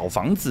有一个找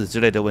房子之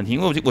类的问题。因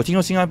为我听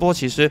说新加坡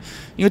其实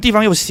因为地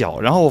方又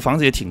小，然后房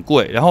子也挺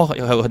贵，然后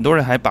有很多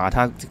人还把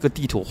它这个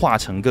地图画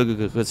成各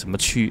个什么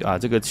区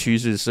这个区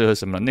是适合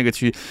什么，那个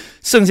区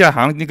剩下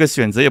好像那个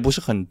选择也不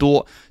是很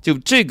多。就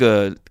这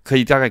个可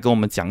以大概跟我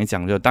们讲一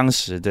讲，就当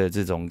时的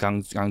这种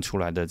刚出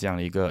来的这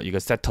样一个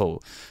settle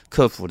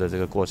克服的这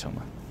个过程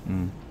嘛。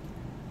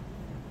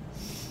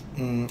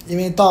因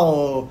为到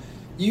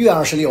1月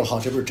26号，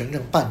这不是整整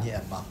半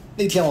年嘛？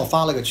那天我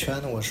发了个圈，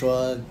我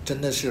说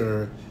真的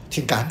是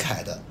挺感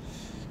慨的，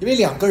因为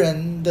2个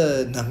人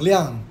的能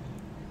量，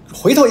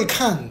回头一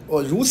看，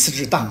我如此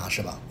之大，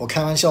是吧？我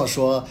开玩笑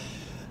说，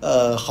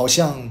好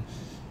像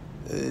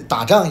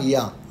打仗一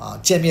样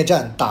歼灭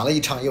战打了一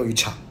场又一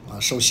场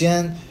首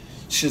先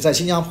是在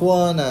新加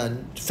坡呢，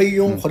菲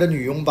佣或者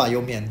女佣吧，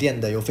有缅甸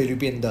的，有菲律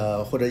宾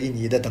的，或者印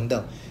尼的等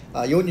等。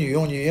有女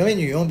佣，因为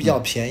女佣比较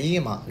便宜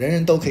嘛，人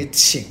人都可以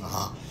请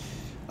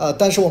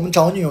但是我们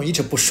找女佣一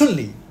直不顺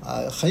利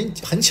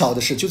很巧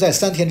的是，就在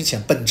3天之前，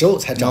本周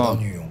才找到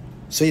女佣，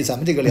所以咱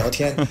们这个聊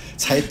天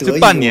才得以这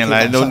半年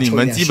来都你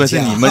们基本是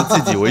你们自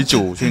己为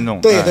主去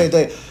弄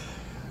对，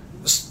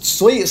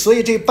所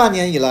以这半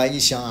年以来一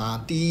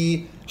想第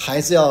一，孩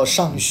子要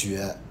上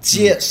学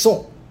接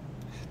送，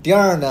第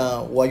二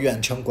呢，我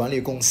远程管理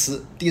公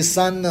司。第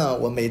三呢，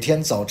我每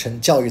天早晨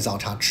教育早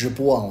茶直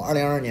播啊，我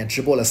2022年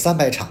直播了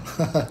300场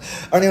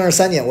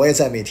，2023年我也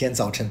在每天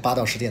早晨8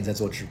到10点在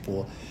做直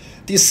播。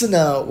第四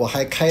呢，我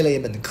还开了一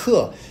门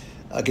课，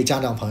给家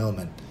长朋友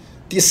们。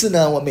第四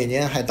呢，我每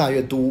年还大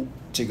约读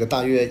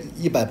大约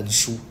100本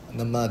书。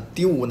那么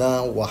第五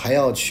呢，我还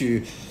要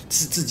去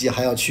自己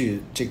还要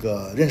去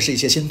认识一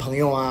些新朋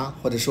友啊，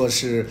或者说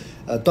是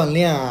锻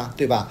炼啊，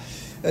对吧？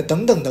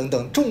等等等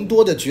等，众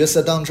多的角色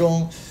当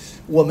中，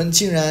我们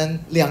竟然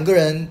2个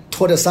人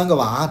拖着3个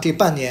娃，这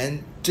半年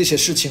这些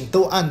事情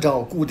都按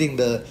照固定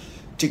的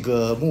这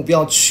个目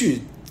标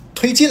去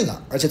推进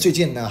了，而且最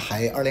近呢，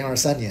还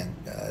2023年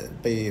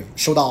被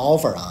收到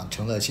offer 啊，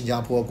成了新加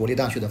坡国立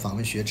大学的访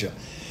问学者。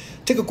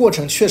这个过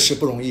程确实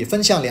不容易，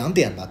分享2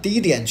点吧。第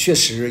一点，确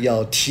实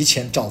要提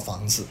前找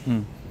房子，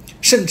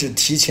甚至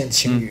提前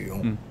请女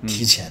佣，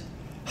提前，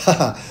哈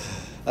哈。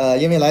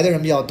因为来的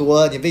人比较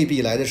多，你未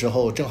必来的时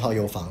候正好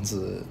有房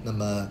子。那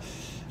么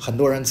很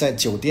多人在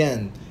酒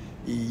店，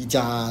一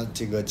家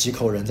几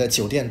口人在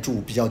酒店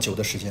住比较久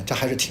的时间，这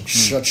还是挺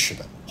奢侈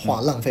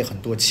的，浪费很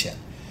多钱。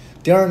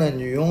第二呢，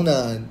女佣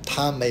呢，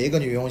她每一个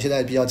女佣现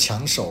在比较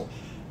抢手，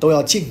都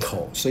要进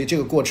口，所以这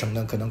个过程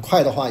呢，可能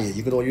快的话也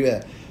1个多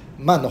月，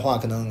慢的话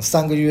可能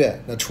3个月。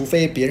那除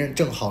非别人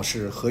正好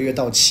是合约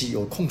到期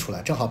有空出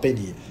来，正好被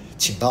你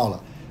请到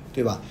了，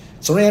对吧？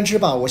总而言之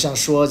吧，我想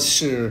说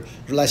是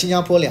来新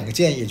加坡2个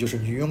建议，就是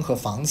女佣和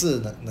房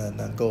子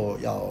能够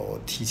要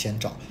提前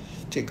找。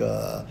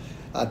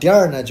第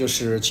二呢，就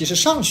是其实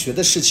上学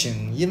的事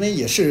情，因为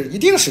也是一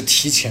定是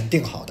提前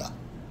定好的，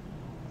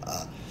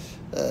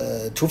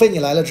除非你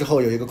来了之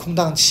后有一个空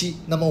档期。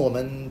那么我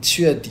们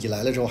7月底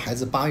来了之后，孩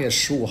子8月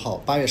15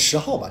号、8月10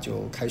号吧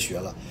就开学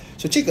了，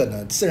所以这个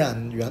呢，自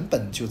然原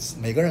本就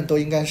每个人都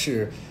应该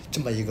是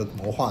这么一个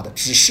谋划的，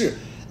只是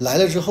来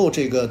了之后，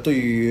对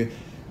于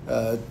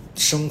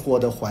生活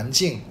的环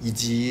境以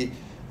及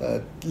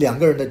2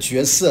个人的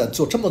角色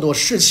做这么多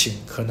事情，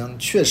可能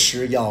确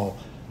实要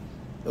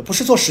不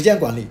是做时间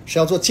管理，是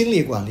要做精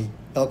力管理，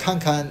要看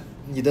看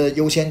你的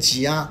优先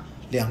级啊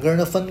，2个人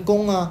的分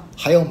工啊，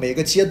还有每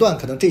个阶段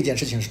可能这件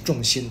事情是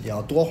重心，也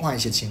要多花一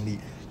些精力，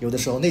有的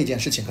时候那件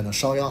事情可能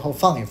稍微往后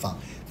放一放，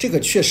这个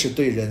确实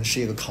对人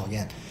是一个考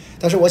验。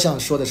但是我想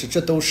说的是，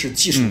这都是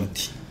技术问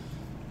题。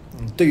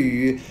对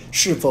于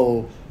是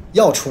否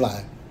要出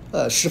来，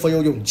是否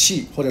有勇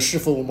气，或者是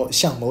否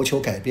想谋求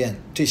改变，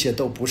这些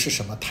都不是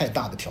什么太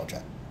大的挑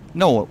战。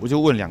那我就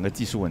问2个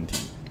技术问题。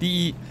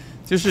第一，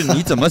就是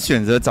你怎么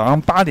选择早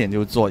上8点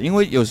就做？因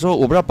为有时候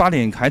我不知道8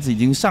点孩子已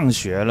经上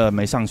学了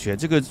没上学，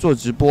这个做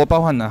直播，包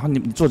括然后你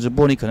做直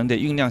播，你可能得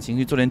酝酿情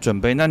绪，做点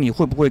准备。那你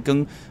会不会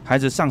跟孩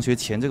子上学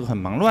前这个很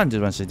忙乱这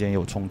段时间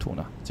有冲突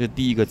呢？这是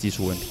第一个技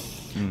术问题。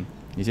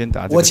你先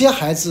答。我接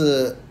孩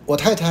子，我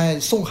太太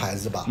送孩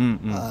子吧。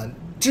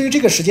至于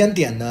这个时间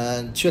点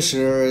呢，确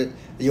实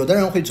有的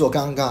人会做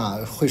尴尬，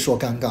会说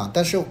尴尬，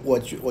但是我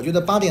觉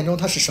得8点钟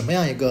它是什么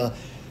样一个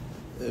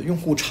用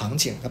户场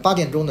景？8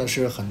点钟呢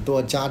是很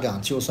多家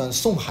长就算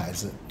送孩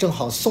子，正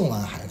好送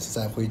完孩子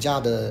在回家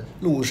的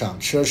路上、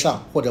车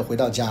上或者回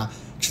到家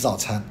吃早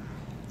餐，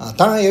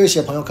当然也有一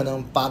些朋友可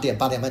能8点、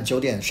8点半、9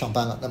点上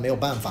班了，那没有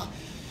办法。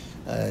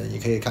你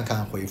可以看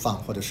看回放，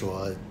或者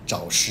说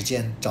找时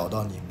间找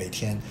到你每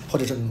天或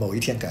者是某一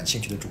天感兴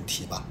趣的主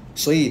题吧。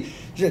所以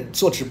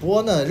做直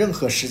播呢，任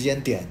何时间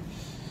点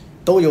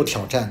都有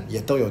挑战，也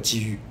都有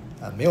机遇，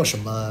没有什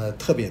么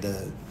特别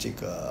的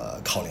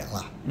考量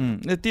了。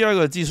那第二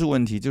个技术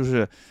问题就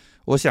是，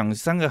我想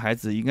3个孩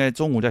子应该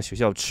中午在学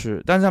校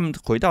吃，但是他们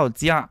回到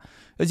家，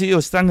而且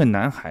又3个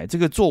男孩，这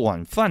个做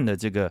晚饭的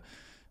这个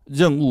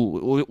任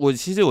务，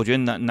其实我觉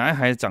得男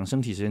孩长身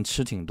体时间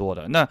吃挺多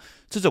的。那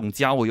这种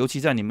家务，尤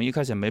其在你们一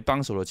开始没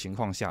帮手的情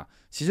况下，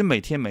其实每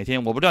天，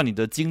我不知道你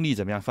的经历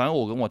怎么样。反正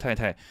我跟我太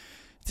太，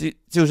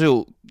就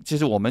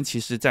是我们其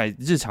实在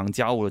日常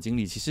家务的经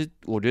历，其实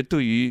我觉得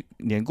对于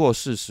年过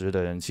40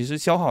的人，其实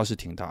消耗是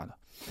挺大的。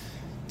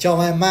叫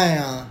外卖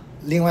啊，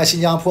另外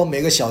新加坡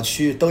每个小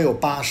区都有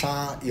巴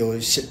沙，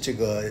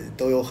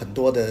都有很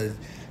多的。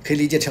可以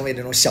理解成为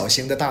那种小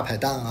型的大排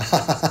档啊，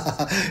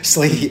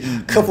所以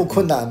克服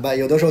困难吧，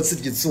有的时候自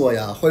己做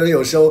呀，或者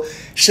有时候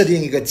设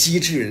定一个机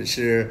制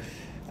是，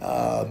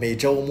每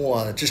周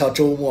末至少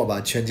周末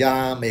吧，全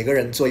家每个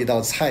人做一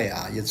道菜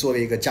啊，也作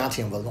为一个家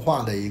庭文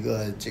化的一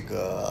个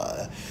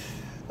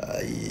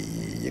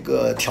一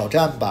个挑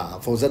战吧，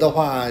否则的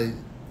话，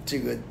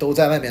都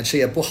在外面吃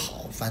也不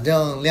好，反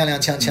正踉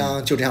踉跄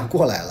跄就这样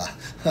过来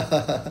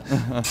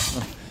了。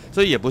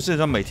所以也不是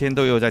说每天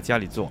都有在家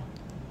里做。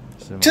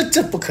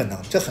这不可能，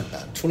这很难，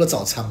除了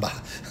早餐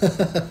吧，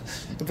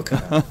这不可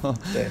能。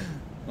对，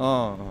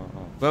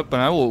本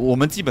来我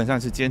们基本上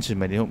是坚持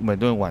每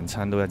顿晚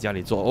餐都在家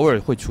里做，偶尔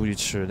会出去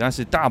吃，但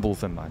是大部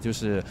分嘛，就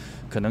是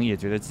可能也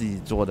觉得自己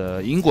做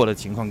的。英国的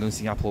情况跟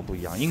新加坡不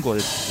一样，英国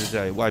的其实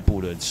在外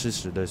部的吃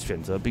食的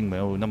选择并没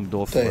有那么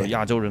多符合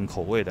亚洲人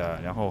口味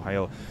的，然后还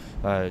有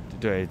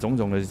对种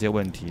种的这些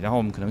问题，然后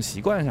我们可能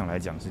习惯上来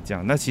讲是这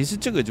样。那其实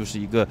这个就是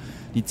一个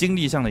你精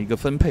力上的一个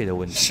分配的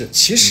问题。是，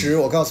其实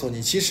我告诉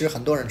你，其实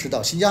很多人知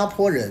道，新加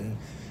坡人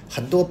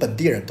很多本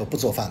地人都不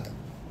做饭的，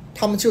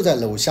他们就在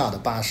楼下的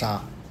巴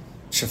沙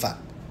吃饭，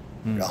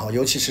然后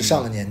尤其是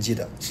上了年纪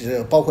的，其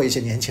实包括一些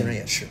年轻人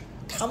也是，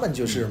他们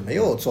就是没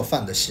有做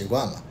饭的习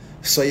惯了。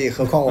所以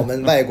何况我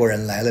们外国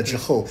人来了之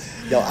后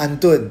要安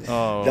顿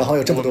然后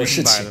有这么多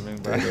事情。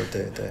对对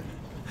对对，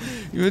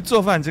因为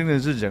做饭真的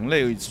是人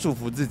类束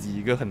缚自己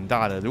一个很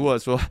大的，如果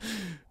说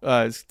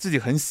自己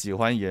很喜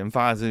欢研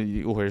发是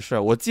一回事，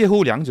我介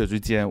乎两者之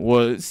间，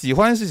我喜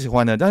欢是喜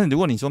欢的，但是如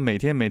果你说每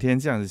天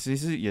这样子，其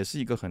实也是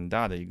一个很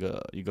大的一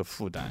个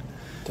负担。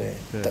对，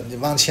你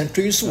往前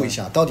追溯一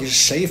下，到底是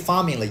谁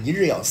发明了一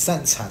日要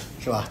3餐，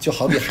是吧？就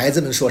好比孩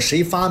子们说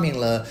谁发明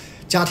了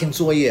家庭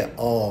作业，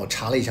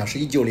查了一下是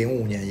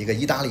1905年一个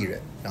意大利人，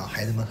然后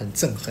孩子们很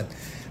憎恨，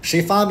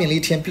谁发明了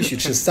一天必须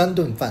吃3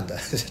顿饭的，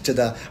真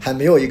的还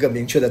没有一个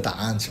明确的答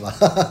案，是吧？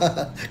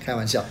开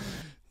玩笑。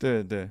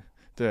对对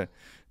对。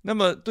那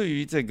么对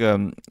于这个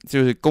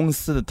就是公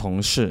司的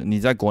同事，你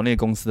在国内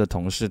公司的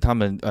同事，他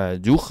们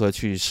如何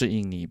去适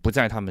应你不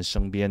在他们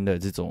身边的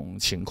这种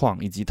情况，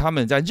以及他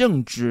们在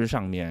认知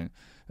上面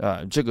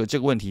这个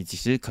问题其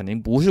实肯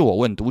定不是我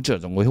问读者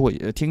总会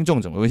听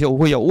众总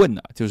会要问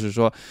的，就是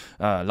说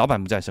老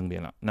板不在身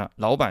边了，那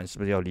老板是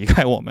不是要离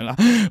开我们了，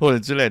或者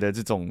之类的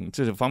这种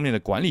方面的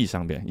管理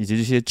上边，以及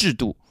这些制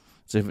度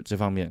这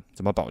方面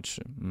怎么保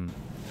持？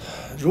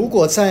如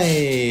果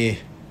在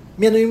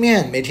面对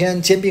面每天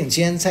肩并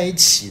肩在一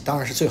起当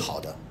然是最好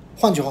的，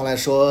换句话来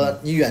说，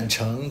你远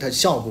程的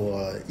效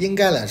果应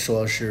该来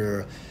说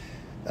是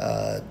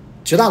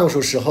绝大多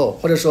数时候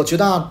或者说绝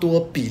大多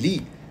比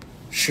例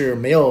是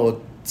没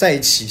有在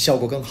一起效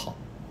果更好。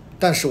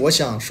但是我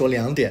想说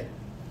2点，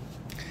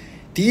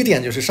第一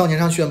点就是少年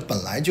商学院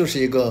本来就是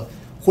一个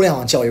互联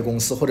网教育公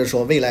司，或者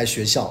说未来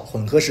学校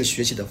混合式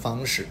学习的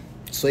方式，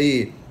所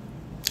以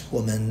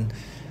我们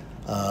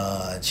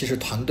其实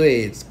团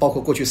队包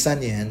括过去3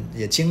年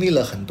也经历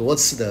了很多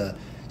次的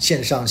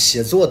线上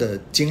协作的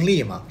经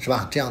历嘛，是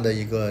吧？这样的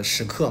一个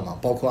时刻嘛，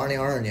包括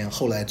2022年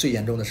后来最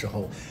严重的时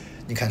候，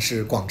你看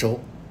是广州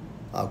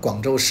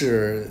广州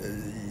是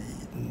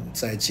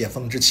在解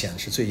封之前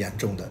是最严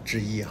重的之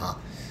一哈，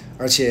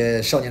而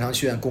且少年商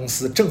学院公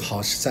司正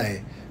好是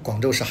在广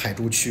州市海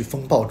珠区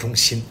风暴中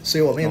心，所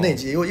以我们又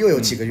有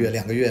几个月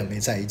2个月没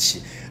在一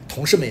起，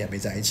同事们也没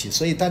在一起，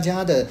所以大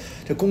家的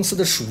这公司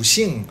的属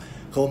性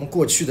和我们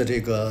过去的这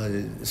个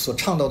所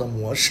倡导的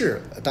模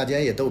式，大家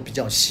也都比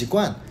较习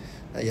惯，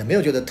也没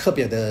有觉得特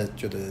别的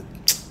觉得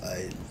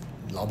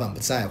老板不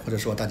在，或者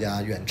说大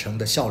家远程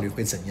的效率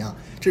会怎样，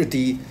这是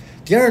第一。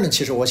第二呢，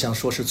其实我想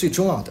说是最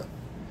重要的。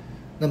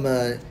那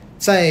么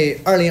在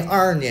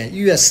2022年1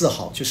月4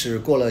号，就是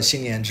过了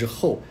新年之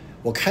后，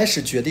我开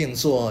始决定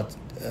做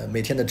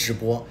每天的直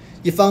播。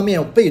一方面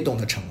有被动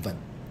的成分，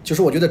就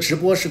是我觉得直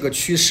播是个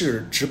趋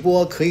势，直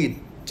播可以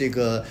这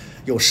个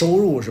有收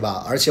入，是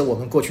吧？而且我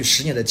们过去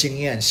10年的经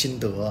验心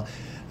得，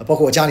包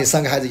括我家里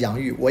3个孩子养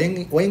育，我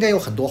应该有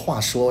很多话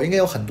说，我应该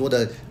有很多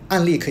的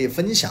案例可以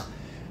分享。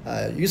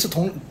于是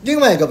从另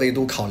外一个维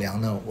度考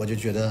量呢，我就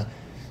觉得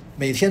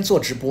每天做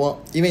直播，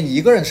因为你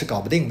一个人是搞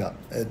不定的，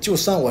就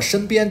算我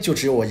身边就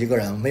只有我一个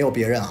人，没有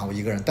别人我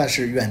一个人，但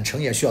是远程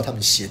也需要他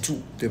们协助，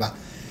对吧？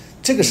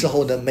这个时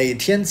候呢，每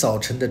天早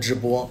晨的直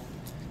播，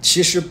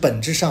其实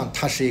本质上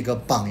它是一个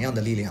榜样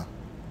的力量。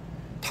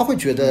他们会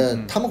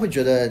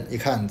觉得，你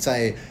看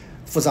在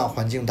复杂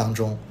环境当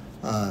中，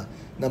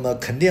那么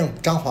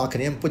张华肯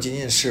定不仅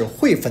仅是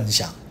会分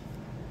享，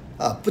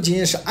不仅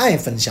仅是爱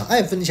分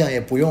享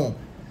也不用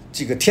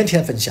这个天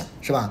天分享，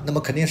是吧？那么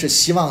肯定是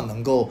希望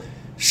能够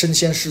身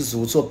先士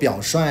卒做表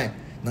率，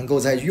能够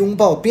在拥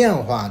抱变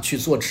化去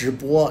做直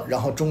播，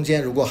然后中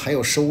间如果还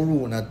有收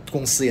入呢，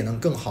公司也能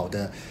更好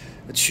的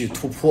去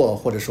突破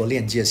或者说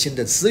链接新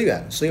的资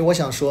源。所以我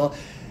想说，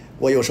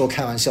我有时候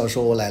开玩笑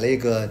说我来了一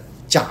个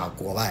假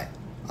国外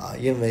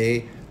因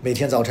为每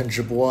天早晨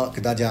直播给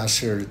大家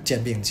是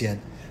肩并肩，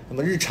那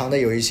么日常的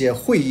有一些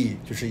会议，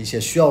就是一些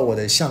需要我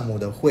的项目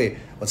的会，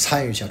我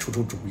参与一下出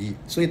主意。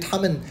所以他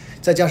们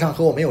再加上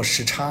和我没有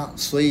时差，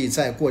所以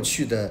在过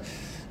去的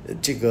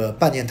这个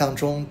半年当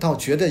中倒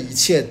觉得一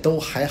切都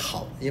还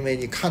好，因为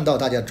你看到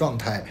大家状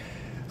态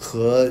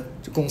和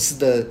公司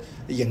的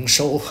营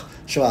收，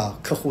是吧？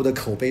客户的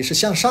口碑是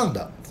向上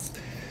的。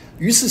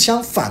与此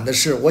相反的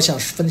是，我想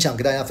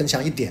给大家分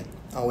享一点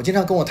我经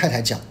常跟我太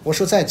太讲，我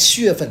说在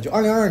7月份，就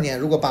2022年，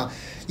如果把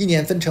一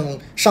年分成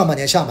上半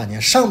年下半年，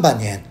上半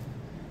年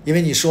因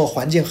为你说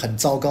环境很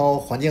糟糕，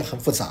环境很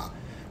复杂，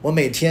我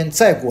每天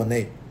在国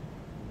内，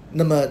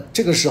那么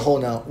这个时候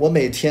呢，我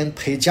每天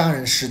陪家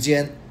人时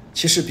间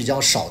其实比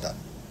较少的，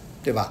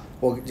对吧？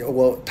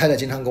我太太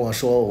经常跟我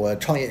说，我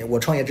创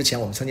业之前，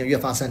我们曾经约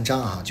法3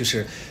章就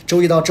是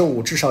周一到周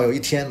五至少有1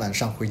天晚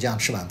上回家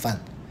吃晚饭，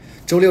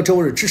周六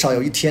周日至少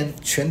有1天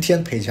全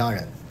天陪家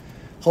人。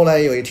后来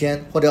有一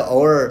天或者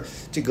偶尔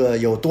这个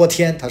有多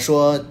天，他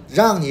说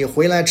让你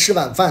回来吃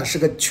晚饭是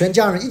个全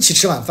家人一起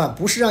吃晚饭，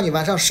不是让你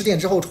晚上10点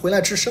之后回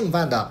来吃剩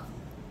饭的。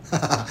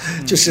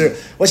就是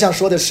我想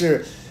说的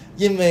是，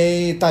因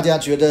为大家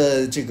觉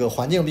得这个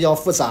环境比较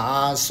复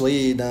杂，所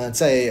以呢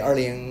在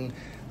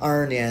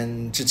22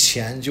年之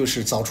前就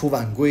是早出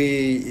晚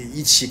归，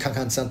一起看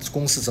看咱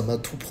公司怎么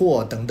突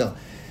破等等。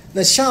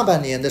那下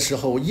半年的时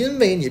候，因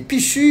为你必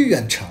须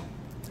远程，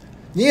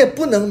你也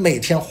不能每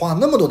天花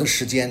那么多的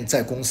时间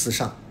在公司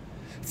上，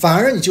反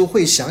而你就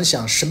会想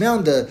想什么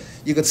样的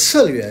一个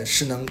策略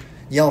是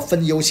你要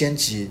分优先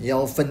级，你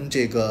要分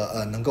这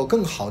个能够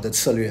更好的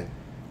策略。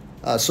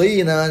所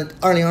以呢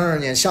，2022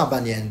年下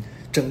半年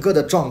整个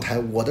的状态，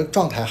我的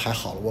状态还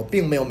好了，我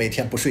并没有每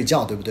天不睡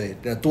觉，对不对？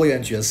多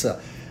元角色，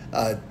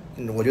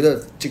我觉得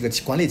这个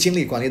管理精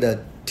力管理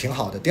的挺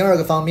好的。第二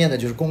个方面呢，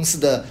就是公司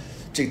的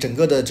整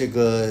个的这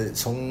个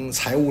从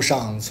财务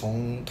上，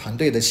从团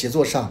队的协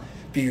作上，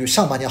比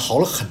上半年好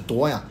了很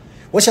多呀。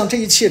我想这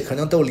一切可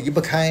能都离不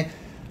开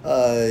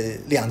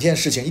两件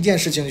事情，一件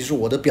事情就是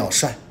我的表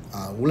率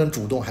啊，无论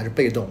主动还是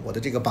被动，我的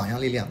这个榜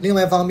样力量。另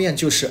外一方面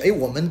就是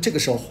我们这个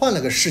时候换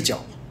了个视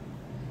角，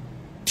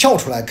跳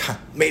出来看，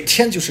每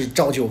天就是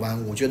朝九晚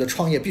五，觉得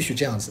创业必须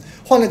这样子。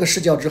换了个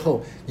视角之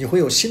后，你会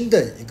有新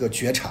的一个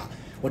觉察。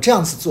我这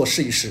样子做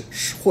试一试，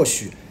或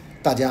许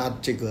大家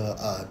这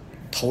个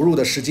投入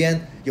的时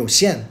间有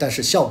限，但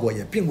是效果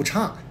也并不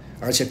差，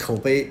而且口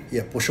碑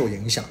也不受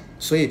影响。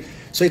所以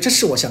这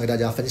是我想给大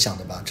家分享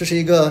的吧。这是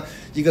一个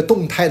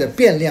动态的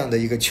变量的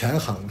一个权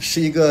衡，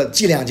是一个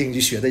计量经济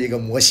学的一个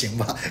模型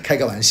吧，开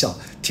个玩笑，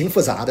挺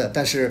复杂的，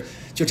但是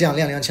就这样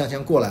踉踉跄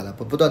跄过来了，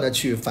不断的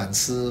去反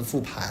思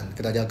复盘，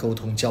跟大家沟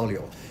通交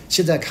流。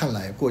现在看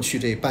来，过去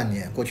这半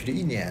年，过去这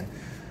1年，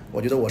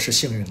我觉得我是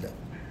幸运的。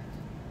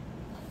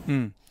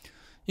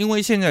因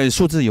为现在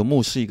数字游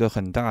牧是一个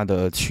很大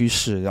的趋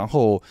势，然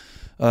后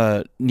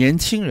年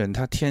轻人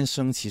他天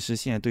生其实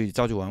现在对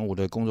朝九晚五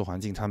的工作环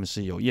境他们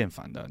是有厌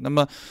烦的。那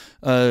么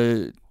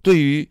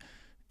对于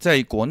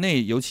在国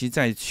内，尤其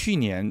在去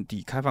年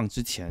底开放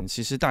之前，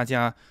其实大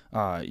家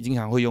经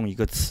常会用一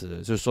个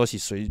词，就是说起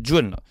谁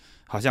润了，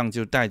好像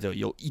就带着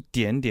有一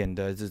点点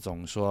的这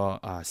种说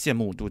羡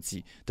慕妒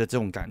忌的这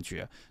种感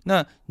觉。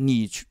那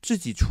你自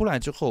己出来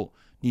之后，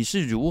你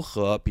是如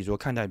何比如说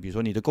看待，比如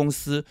说你的公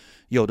司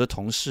有的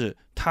同事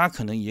他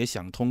可能也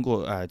想通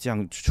过这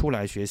样出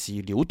来学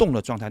习流动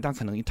的状态，但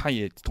可能他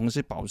也同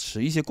时保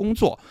持一些工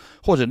作，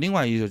或者另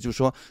外一个就是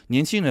说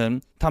年轻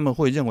人他们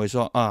会认为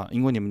说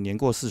因为你们年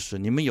过40，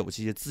你们有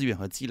这些资源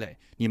和积累，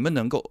你们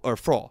能够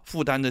afford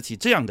负担得起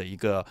这样的一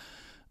个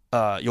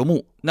游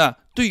牧。那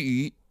对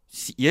于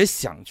也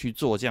想去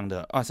做这样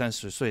的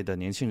20-30岁的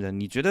年轻人，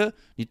你觉得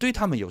你对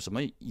他们有什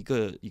么一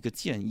个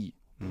建议？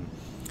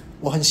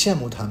我很羡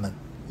慕他们，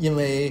因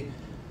为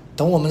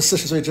等我们40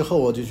岁之后，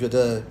我就觉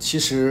得其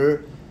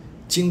实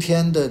今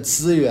天的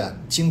资源，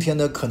今天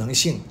的可能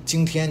性，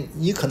今天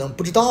你可能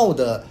不知道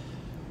的，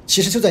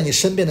其实就在你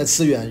身边的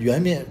资源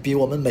远远比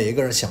我们每一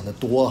个人想的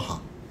多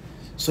哈。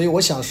所以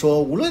我想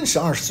说，无论是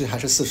20岁还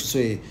是40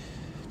岁，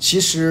其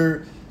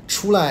实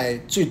出来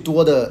最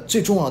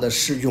重要的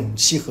是勇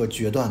气和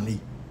决断力。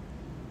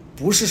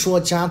不是说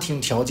家庭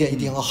条件一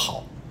定要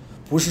好，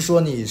不是说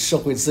你社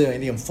会资源一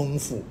定丰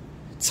富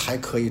才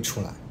可以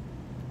出来。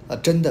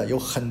真的有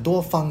很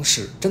多方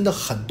式，真的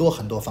很多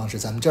方式，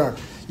咱们这儿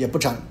也不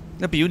展。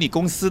那比如你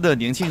公司的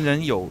年轻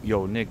人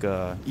有那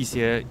个一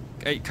些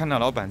看到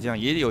老板这样，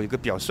也有一个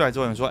表率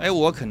作用，说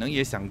我可能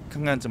也想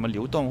看看怎么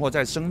流动或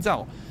再深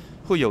造，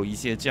会有一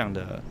些这样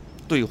的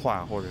对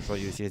话，或者说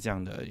有一些这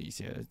样的一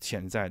些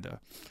潜在的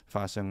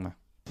发生吗？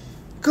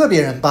个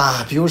别人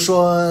吧，比如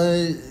说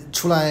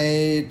出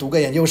来读个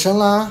研究生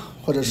啦，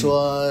或者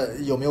说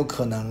有没有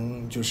可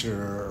能就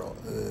是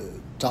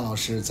张老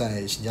师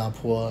在新加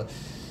坡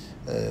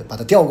把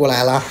他调过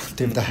来了，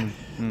对不对？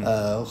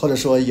或者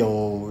说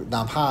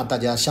哪怕大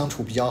家相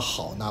处比较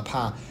好，哪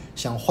怕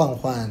想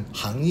换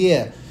行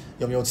业，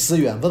有没有资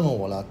源问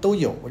我了，都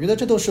有。我觉得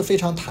这都是非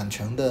常坦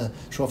诚的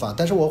说法，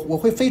但是我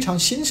会非常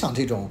欣赏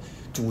这种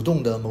主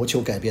动的谋求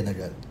改变的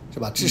人，是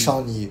吧？至少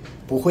你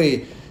不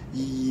会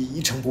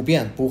一成不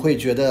变，不会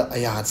觉得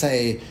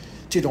在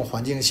这种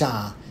环境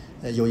下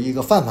有一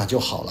个饭碗就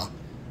好了。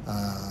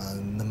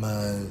那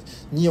么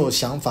你有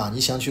想法，你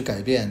想去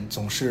改变，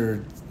总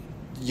是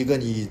一个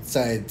你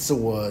在自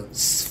我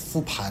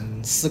复盘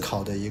思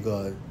考的一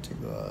个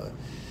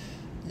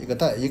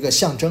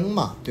象征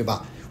嘛，对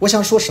吧？我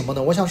想说什么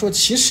呢？我想说，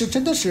其实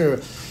真的是，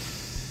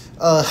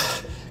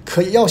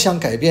可以要想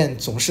改变，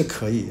总是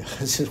可以，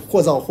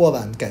或早或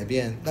晚改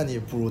变，那你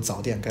不如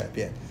早点改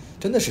变，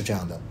真的是这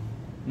样的。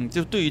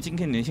就对于今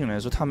天年轻人来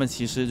说，他们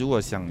其实如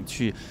果想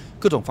去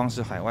各种方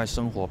式海外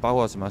生活，包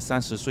括什么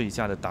30岁以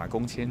下的打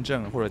工签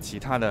证或者其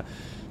他的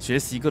学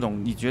习各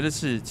种，你觉得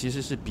其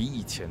实是比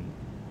以前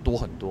多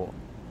很多，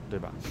对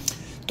吧？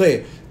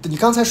对，你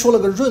刚才说了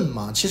个润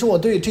嘛，其实我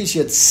对这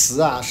些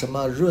词什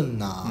么润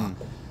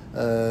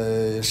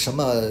什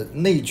么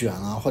内卷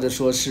或者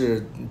说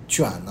是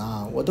卷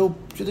我都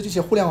觉得这些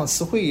互联网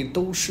词汇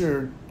都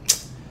是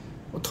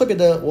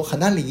我很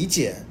难理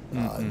解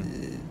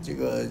这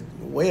个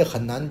我也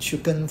很难去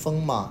跟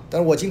风嘛。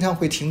但是我经常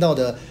会听到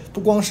的不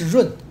光是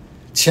润，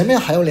前面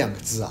还有2个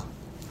字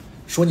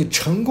说你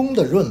成功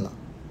的润了。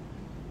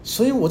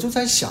所以我就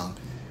在想，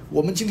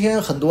我们今天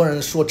很多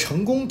人说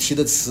成功题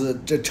的词，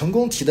这成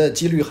功题的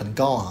几率很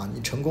高啊，你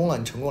成功了，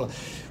你成功了。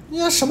你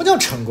看什么叫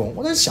成功？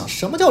我在想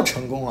什么叫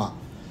成功啊？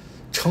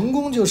成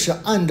功就是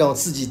按照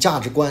自己价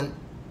值观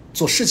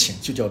做事情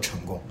就叫成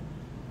功。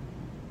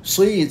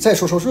所以再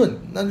说润，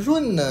那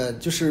润呢，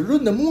就是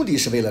润的目的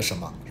是为了什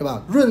么，是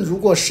吧？润如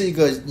果是一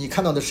个你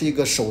看到的是一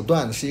个手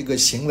段，是一个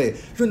行为，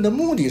润的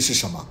目的是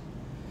什么？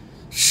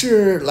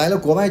是来了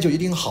国外就一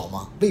定好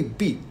吗？未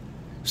必。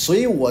所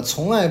以我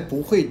从来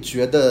不会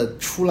觉得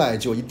出来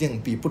就一定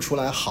比不出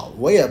来好，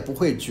我也不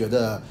会觉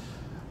得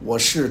我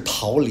是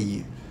逃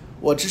离，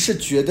我只是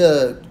觉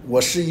得我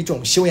是一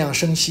种休养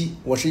生息，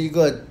我是一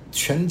个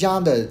全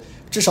家的，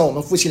至少我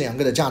们夫妻两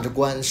个的价值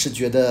观是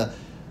觉得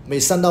每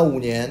3到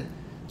5年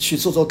去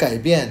做改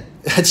变，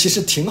其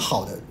实挺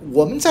好的。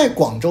我们在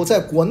广州，在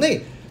国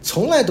内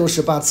从来都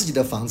是把自己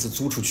的房子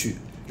租出去，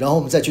然后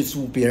我们再去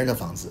租别人的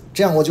房子，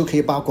这样我就可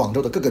以把广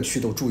州的各个区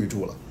都住一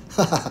住了。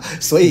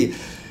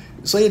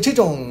所以这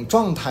种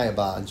状态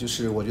吧，就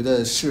是我觉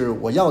得是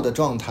我要的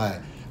状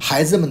态。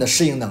孩子们的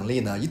适应能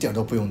力呢，一点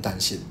都不用担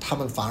心，他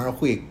们反而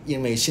会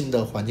因为新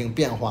的环境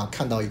变化，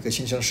看到一个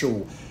新生事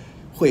物，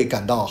会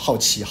感到好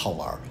奇好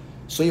玩。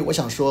所以我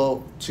想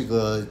说，这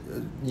个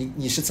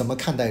你是怎么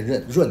看待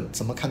润，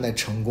怎么看待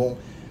成功，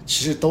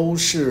其实都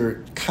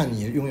是看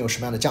你拥有什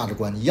么样的价值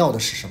观，你要的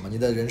是什么，你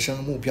的人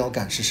生目标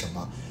感是什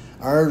么。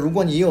而如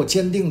果你有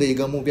坚定的一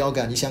个目标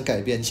感，你想改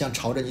变，你想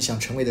朝着你想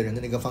成为的人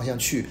的那个方向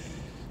去，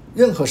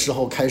任何时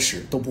候开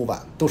始都不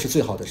晚，都是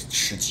最好的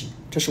时机。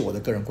这是我的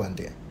个人观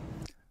点。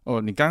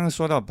你刚刚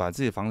说到把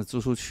自己的房子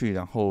租出去，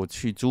然后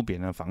去租别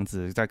人的房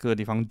子，在各个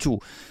地方住，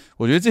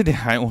我觉得这点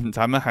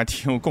咱们还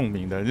挺有共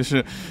鸣的。就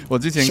是我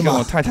之前跟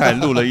我太太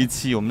录了一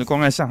期，我们光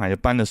在上海也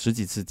搬了10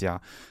几次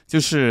家，就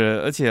是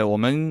而且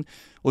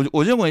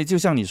我认为就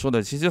像你说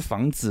的，其实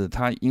房子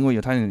它因为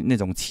有它的那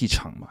种气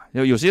场嘛，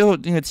有些时候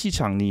那个气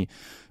场你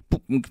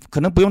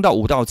可能不用到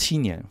5到7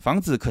年，房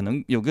子可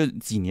能有个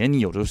几年，你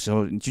有的时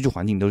候居住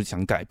环境都是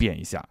想改变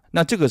一下。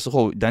那这个时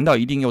候，难道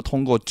一定要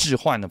通过置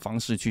换的方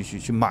式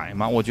去买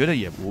吗？我觉得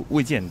也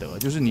未见得。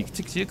就是你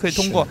其实可以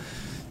通过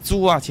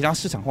租啊，其他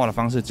市场化的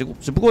方式。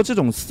只不过这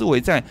种思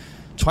维在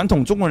传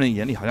统中国人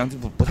眼里好像就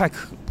不太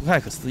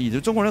可思议。就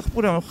中国人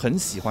不能很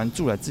喜欢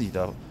住在自己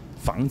的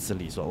房子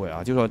里，所谓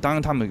啊，就是说，当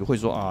然他们会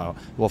说啊，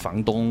我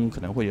房东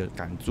可能会有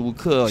赶租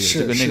客，有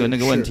这个那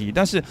个问题。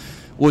但是，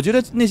我觉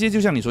得那些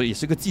就像你说，也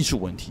是个技术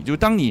问题。就是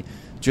当你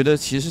觉得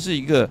其实是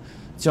一个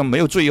像没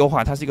有最优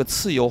化，它是一个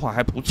次优化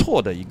还不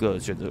错的一个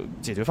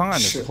解决方案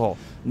的时候，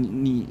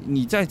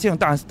你在这样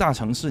大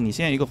城市，你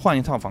现在换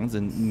一套房子，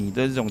你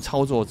的这种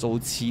操作周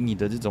期，你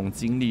的这种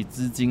精力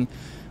资金，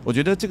我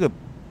觉得这个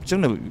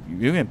真的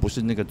远远不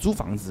是那个租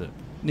房子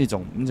那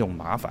种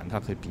麻烦，它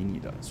可以比拟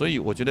的，所以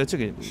我觉得这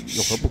个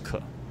有何不可，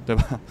对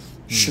吧？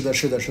是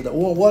的，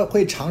我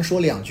会常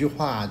说2句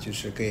话，就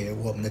是给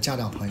我们的家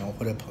长朋友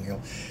或者朋友，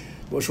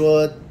我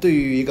说对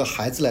于一个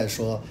孩子来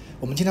说，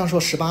我们经常说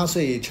18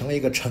岁成为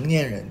一个成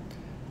年人，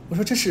我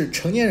说这是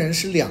成年人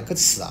是2个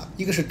词啊，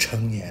一个是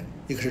成年，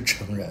一个是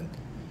成人。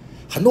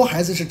很多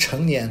孩子是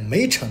成年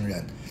没成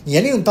人，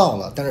年龄到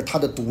了，但是他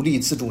的独立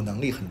自主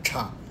能力很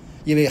差。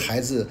因为孩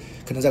子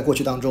可能在过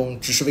去当中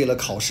只是为了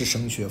考试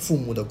升学，父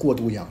母的过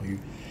度养育。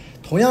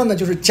同样呢，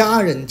就是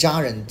家是家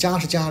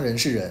人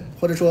是人，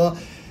或者说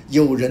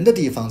有人的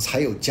地方才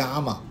有家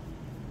嘛，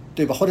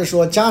对吧？或者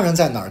说家人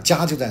在哪儿，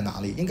家就在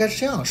哪里，应该是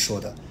这样说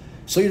的。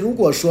所以如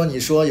果说你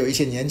说有一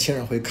些年轻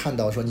人会看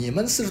到说你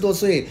们40多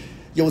岁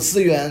有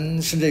资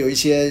源，甚至有一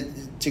些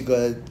这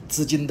个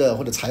资金的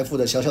或者财富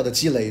的小小的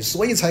积累，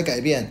所以才改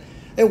变。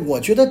我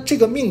觉得这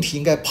个命题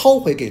应该抛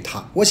回给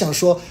他。我想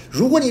说，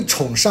如果你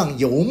崇尚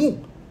游牧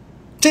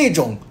这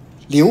种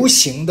流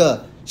行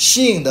的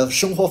吸引的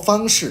生活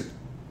方式，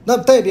那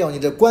代表你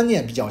的观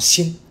念比较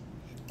新，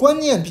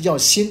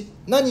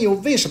那你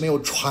为什么有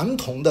传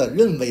统的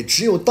认为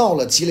只有到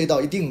了积累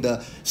到一定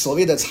的所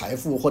谓的财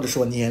富或者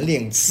说年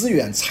龄资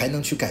源才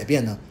能去改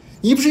变呢？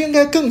你不是应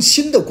该更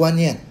新的观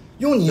念，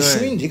用你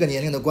属于你这个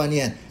年龄的观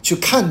念去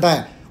看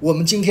待我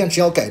们今天只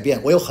要改变，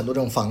我有很多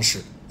种方式，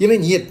因为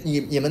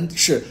你们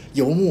是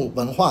游牧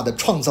文化的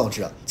创造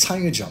者、参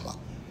与者嘛，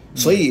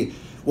所以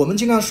我们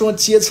经常说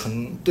阶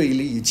层对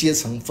立、阶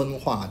层分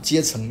化、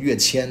阶层跃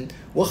迁，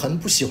我很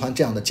不喜欢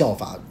这样的叫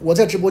法。我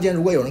在直播间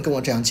如果有人跟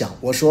我这样讲，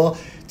我说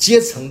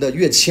阶层的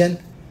跃迁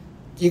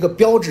一个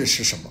标志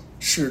是什么？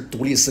是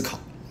独立思考，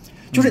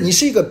就是你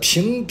是一个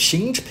平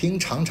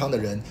常的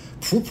人，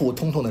普普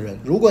通通的人，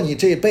如果你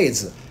这一辈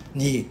子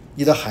你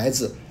的孩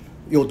子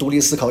有独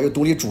立思考，有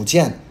独立主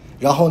见，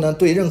然后呢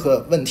对任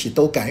何问题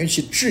都敢于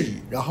去质疑，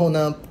然后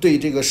呢对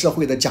这个社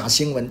会的假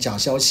新闻、假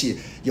消息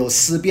有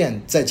思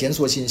辨，在检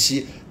索信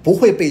息，不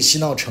会被洗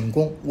脑成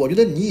功，我觉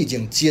得你已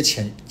经阶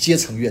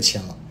层跃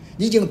迁了，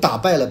你已经打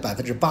败了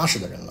80%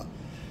的人了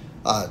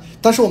啊！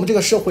但是我们这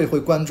个社会会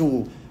关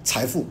注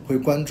财富，会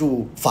关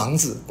注房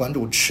子，关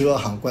注车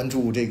关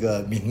注这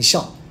个名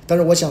校。但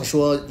是我想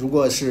说，如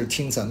果是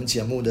听咱们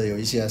节目的有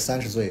一些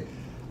30岁、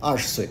20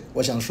岁，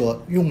我想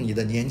说用你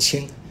的年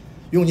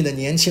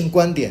轻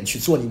观点去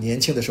做你年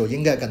轻的时候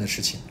应该干的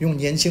事情，用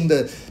年轻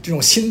的这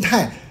种心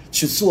态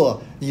去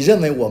做你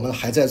认为我们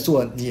还在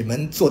做你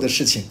们做的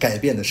事情，改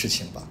变的事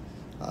情吧。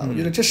我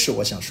觉得这是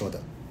我想说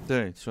的。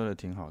对，说的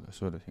挺好的，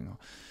说的挺好。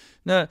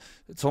那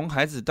从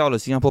孩子到了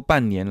新加坡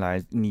半年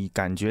来，你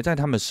感觉在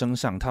他们身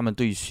上，他们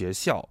对学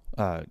校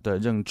的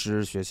认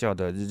知、学校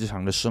的日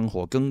常的生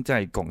活，跟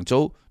在广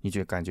州，你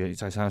感觉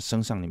在他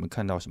身上你们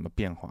看到什么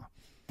变化？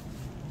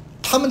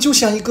他们就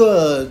像一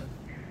个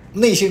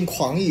内心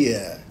狂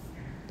野，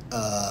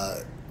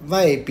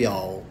外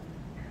表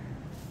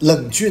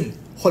冷峻，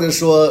或者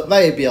说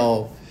外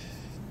表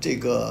这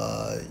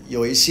个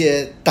有一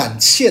些胆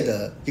怯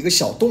的一个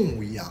小动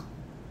物一样。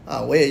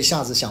我也一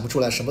下子想不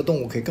出来什么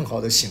动物可以更好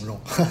的形容。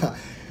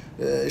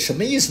什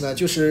么意思呢？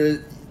就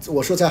是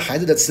我说在孩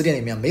子的词典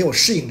里面没有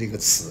适应这个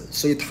词，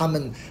所以他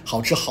们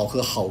好吃好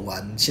喝好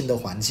玩，新的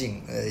环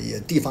境，也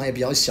地方也比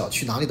较小，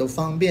去哪里都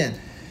方便，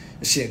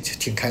是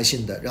挺开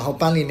心的。然后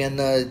班里面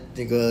呢，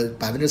这个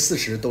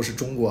40%都是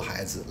中国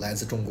孩子，来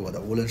自中国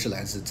的，无论是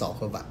来自早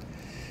和晚。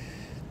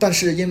但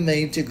是因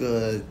为这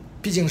个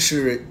毕竟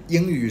是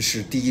英语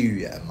是第一语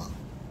言嘛，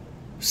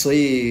所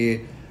以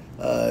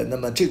那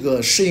么这个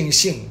适应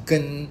性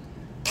跟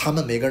他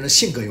们每个人的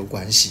性格有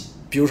关系。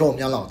比如说我们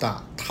家老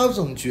大，他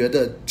总觉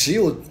得只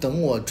有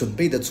等我准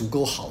备的足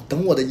够好，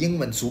等我的英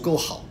文足够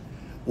好，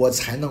我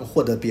才能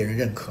获得别人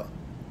认可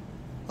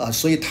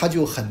所以他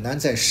就很难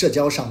在社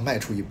交上迈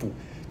出一步。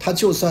他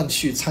就算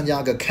去参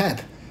加个 camp，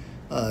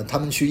他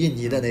们去印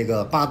尼的那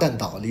个巴旦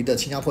岛，离得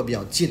新加坡比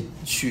较近，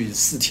去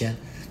4天，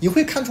你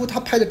会看出他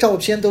拍的照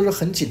片都是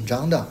很紧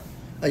张的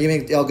因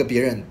为要跟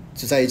别人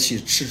就在一起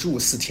吃住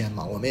4天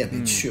嘛，我们也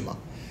没去嘛。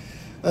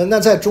那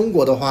在中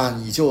国的话，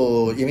你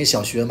就因为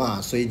小学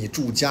嘛，所以你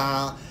住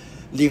家，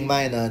另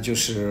外呢就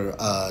是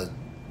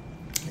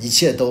一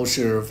切都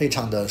是非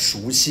常的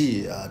熟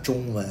悉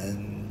中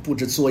文布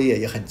置作业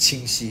也很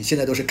清晰，现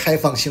在都是开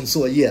放性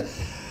作业，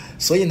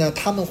所以呢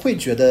他们会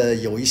觉得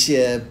有一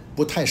些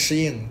不太适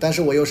应。但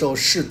是我有时候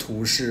试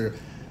图是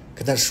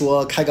跟他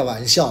说，开个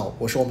玩笑，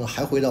我说我们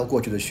还回到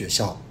过去的学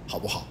校好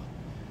不好？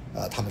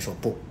他们说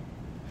不。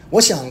我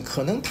想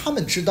可能他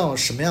们知道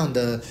什么样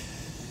的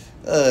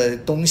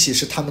东西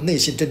是他们内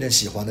心真正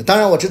喜欢的。当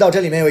然我知道这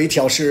里面有一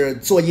条是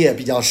作业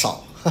比较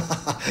少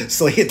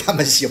所以他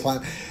们喜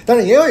欢。当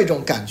然也有一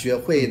种感觉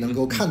会能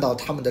够看到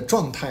他们的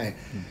状态，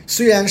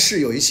虽然是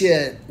有一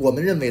些我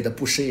们认为的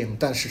不适应，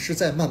但是是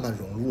在慢慢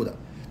融入的。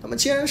那么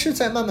既然是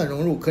在慢慢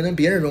融入，可能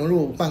别人融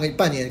入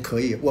半年可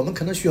以，我们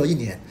可能需要1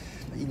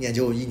年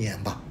就1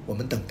年吧，我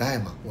们等待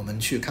嘛，我们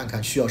去看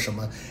看需要什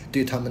么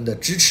对他们的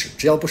支持，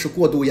只要不是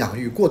过度养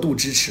育过度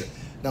支持，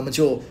那么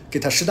就给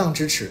他适当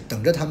支持，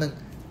等着他们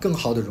更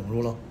好的融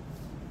入咯。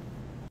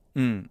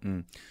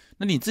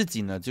那你自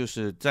己呢？就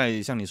是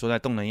在像你说在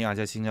东南亚，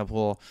在新加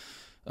坡，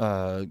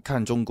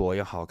看中国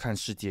也好看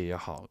世界也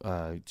好，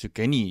就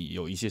给你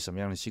有一些什么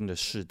样的新的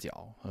视角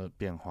和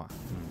变化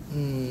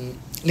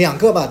？2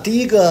个吧。第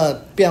一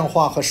个变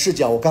化和视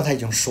角我刚才已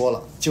经说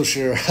了，就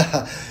是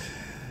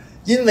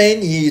因为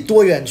你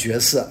多元角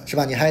色是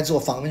吧？你还做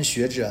访问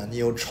学者，你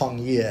有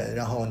创业，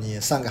然后你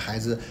3个孩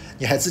子，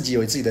你还自己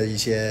有自己的一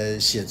些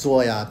写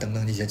作呀等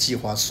等的一些计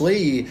划，所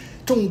以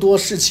众多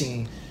事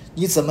情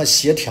你怎么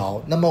协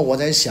调？那么我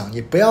在想，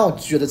你不要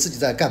觉得自己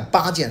在干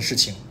8件事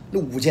情、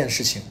5件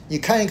事情，你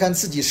看一看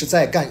自己是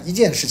在干1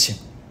件事情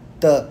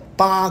的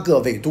8个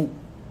维度。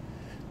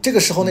这个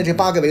时候呢，这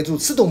8个维度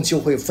自动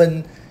就会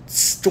分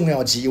重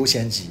要级、优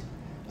先级。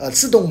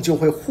自动就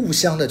会互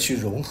相的去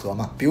融合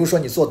嘛。比如说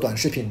你做短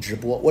视频直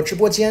播，我直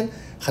播间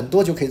很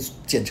多就可以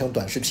剪成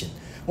短视频，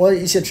我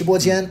一些直播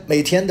间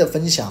每天的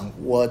分享，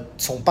我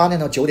从8点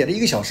到9点的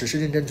1个小时是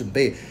认真准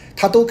备，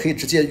它都可以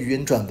直接语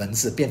音转文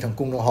字变成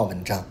公众号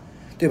文章，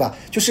对吧？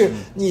就是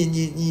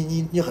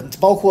你很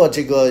包括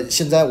这个，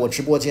现在我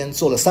直播间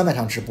做了300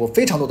场直播，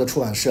非常多的出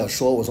版社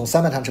说我从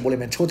300场直播里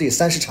面抽这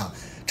30场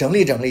整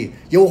理整理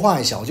优化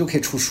一下，我就可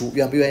以出书，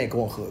愿不愿意跟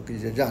我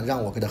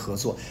让我跟他合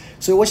作？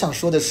所以我想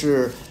说的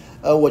是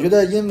我觉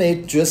得因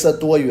为角色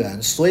多元，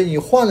所以你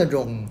换了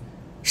种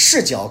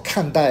视角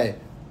看待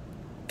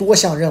多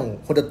项任务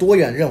或者多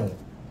元任务，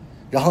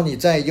然后你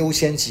在优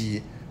先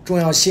级重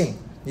要性，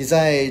你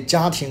在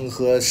家庭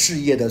和事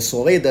业的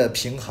所谓的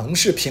平衡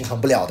是平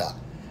衡不了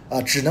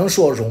的只能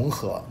说融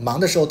合。忙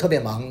的时候特别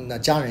忙，那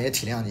家人也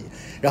体谅你，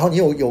然后你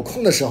有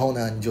空的时候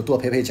呢，你就多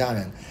陪陪家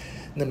人，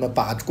那么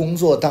把工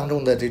作当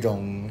中的这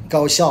种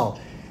高效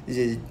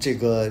这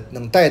个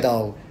能带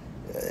到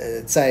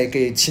在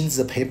给亲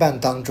子陪伴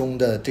当中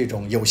的这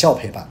种有效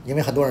陪伴，因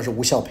为很多人是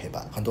无效陪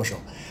伴，很多时候。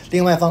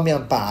另外一方面，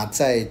把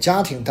在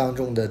家庭当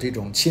中的这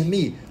种亲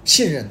密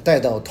信任带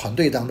到团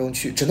队当中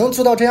去，只能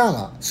做到这样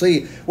了。所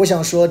以我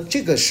想说，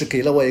这个是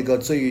给了我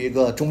对于一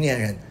个中年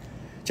人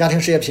家庭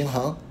事业平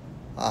衡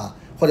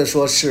或者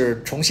说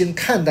是重新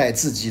看待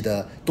自己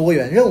的多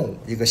元任务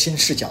一个新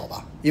视角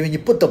吧。因为你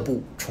不得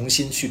不重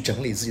新去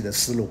整理自己的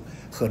思路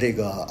和这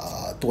个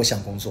多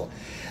项工作。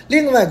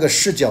另外一个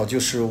视角就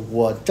是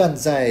我站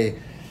在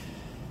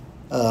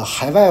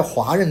海外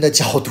华人的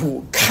角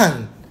度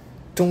看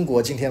中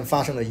国今天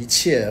发生的一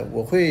切，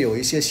我会有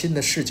一些新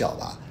的视角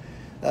吧。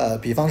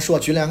比方说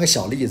举2个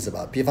小例子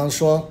吧。比方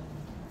说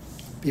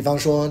比方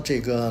说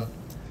这个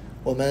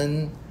我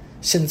们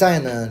现在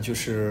呢，就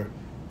是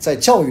在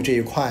教育这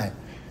一块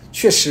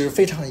确实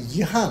非常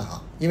遗憾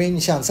啊。因为你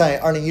想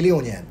在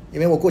2016年，因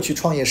为我过去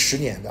创业10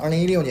年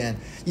，2016年、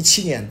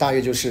17年大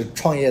约就是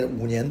创业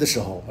5年的时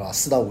候，是吧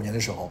？4到5年的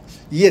时候，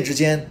一夜之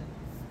间，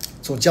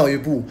从教育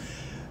部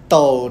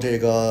到这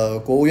个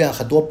国务院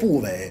很多部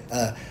委，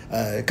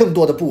更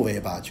多的部委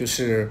吧，就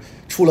是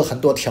出了很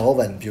多条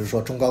文，比如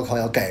说中高考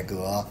要改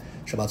革，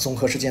是吧？综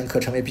合实践课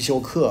成为必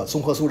修课，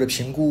综合素质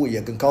评估也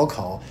跟高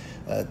考，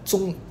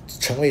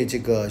成为这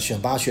个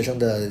选拔学生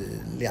的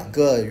2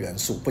个元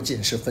素，不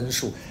仅是分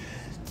数。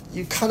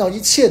一看到一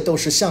切都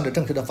是向着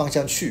正确的方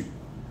向去，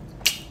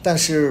但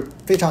是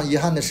非常遗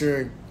憾的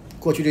是，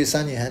过去这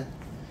3年，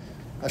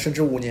甚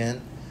至5年，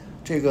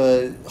这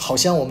个好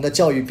像我们的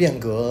教育变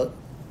革，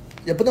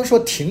也不能说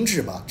停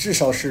止吧，至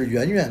少是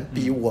远远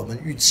比我们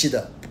预期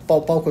的，包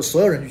括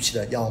所有人预期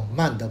的要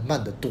慢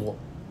得多。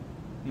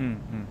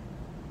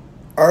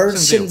而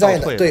现在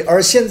呢，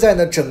而现在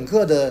呢，整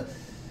个的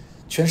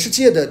全世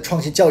界的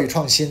教育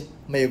创新，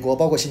美国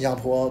包括新加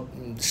坡，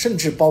甚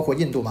至包括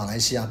印度、马来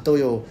西亚都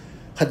有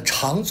很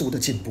长足的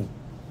进步，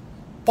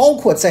包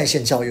括在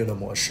线教育的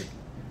模式。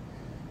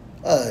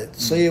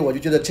所以我就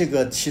觉得这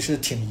个其实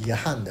挺遗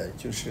憾的，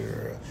就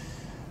是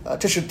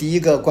这是第一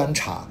个观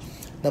察。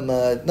那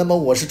么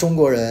我是中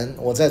国人，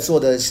我在做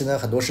的现在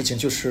很多事情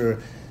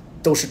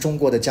都是中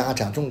国的家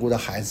长、中国的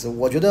孩子。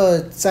我觉得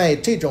在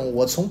这种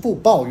我从不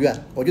抱怨，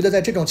我觉得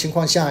在这种情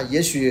况下，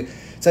也许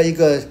在一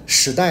个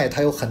时代，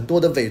它有很多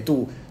的维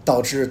度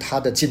导致它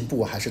的进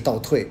步还是倒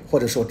退，或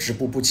者说止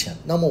步不前。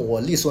那么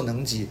我力所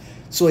能及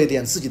做一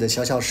点自己的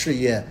小小事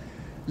业，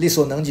力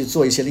所能及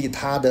做一些利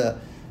他的，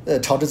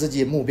朝着自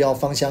己目标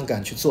方向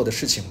感去做的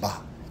事情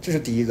吧。这是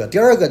第一个。第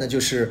二个呢，就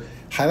是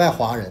海外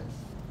华人。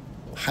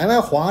海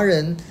外华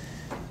人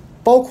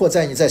包括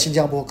你在新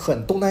加坡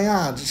看东南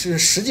亚，这是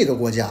10几个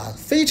国家，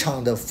非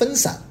常的分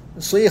散。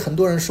所以很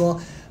多人说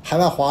海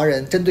外华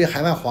人，针对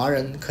海外华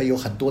人可以有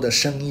很多的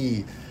生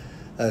意，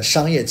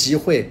商业机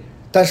会。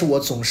但是我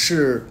总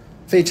是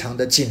非常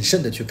的谨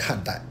慎的去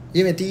看待，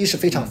因为第一是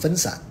非常分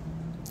散，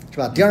是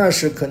吧？第二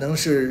是可能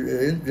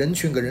是人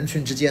群跟人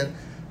群之间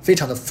非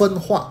常的分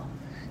化，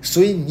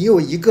所以你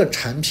有一个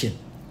产品、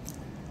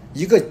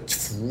一个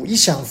服务、一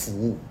项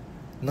服务，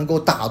能够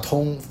打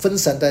通分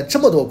散在这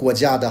么多国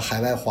家的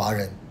海外华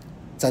人，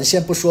咱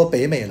先不说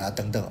北美了，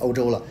等等欧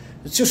洲了，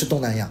就是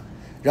东南亚，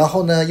然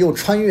后呢又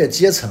穿越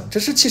阶层，这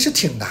是其实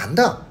挺难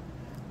的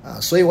啊。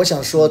所以我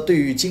想说，对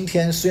于今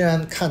天虽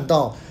然看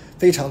到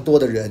非常多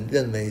的人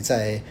认为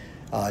在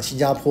新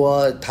加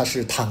坡它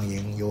是躺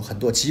赢，有很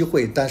多机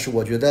会，但是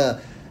我觉得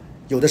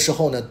有的时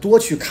候呢，多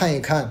去看一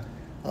看，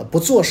不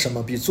做什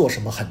么比做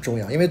什么很重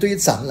要。因为对于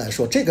咱们来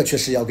说，这个确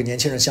实要跟年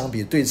轻人相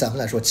比，对于咱们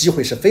来说机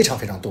会是非常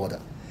非常多的，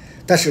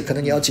但是可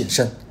能你要谨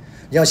慎，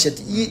你要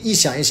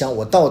想一想，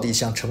我到底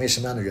想成为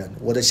什么样的人，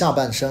我的下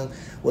半生，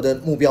我的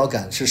目标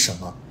感是什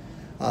么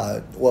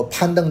我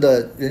攀登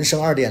的人生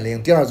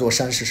2.0第2座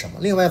山是什么。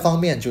另外一方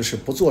面就是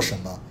不做什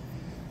么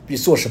比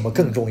做什么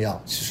更重要，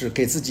就是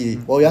给自己，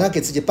我原来给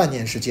自己半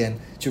年时间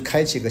去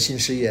开启一个新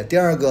事业。第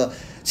二个，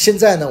现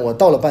在呢我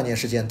到了半年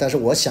时间，但是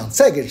我想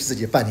再给自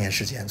己半年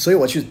时间，所以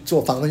我去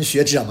做访问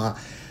学者嘛。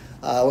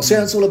我虽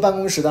然租了办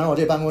公室，当然我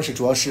这办公室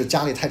主要是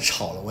家里太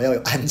吵了，我要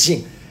有安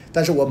静，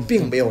但是我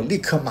并没有立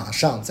刻马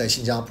上在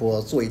新加坡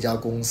做一家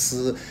公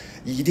司，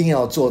一定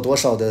要做多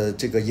少的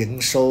这个营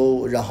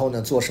收，然后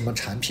呢做什么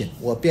产品，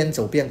我边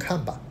走边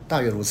看吧，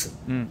大约如此。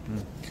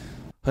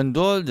很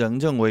多人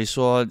认为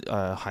说，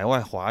海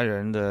外华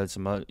人的什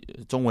么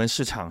中文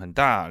市场很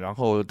大，然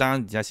后当然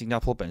你在新加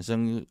坡本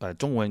身，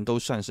中文都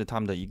算是他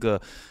们的一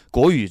个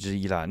国语之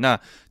一了。那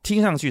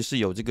听上去是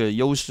有这个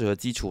优势和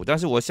基础，但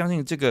是我相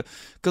信这个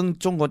跟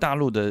中国大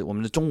陆的我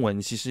们的中文，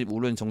其实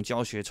无论从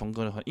教学从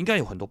各应该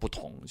有很多不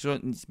同。就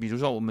说比如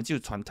说，我们就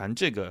谈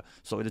这个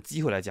所谓的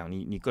机会来讲，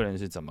你个人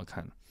是怎么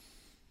看？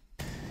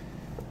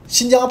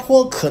新加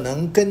坡可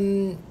能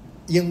跟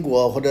英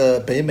国或者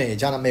北美、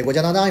美国、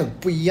加拿大有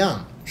不一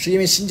样，是因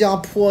为新加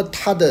坡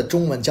它的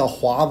中文叫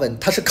华文，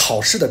它是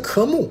考试的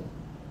科目。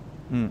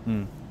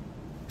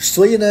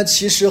所以呢，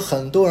其实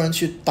很多人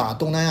去打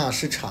东南亚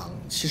市场，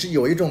其实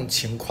有一种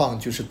情况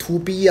就是 to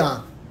B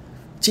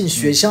进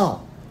学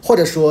校，或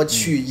者说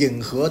去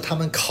迎合他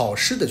们考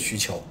试的需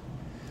求。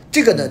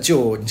这个呢，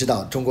就你知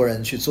道，中国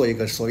人去做一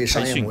个所谓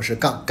商业模式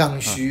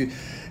刚需，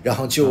然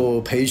后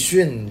就培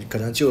训，可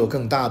能就有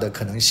更大的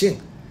可能性。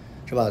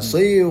是吧？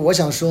所以我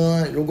想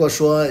说，如果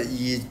说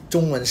以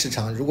中文市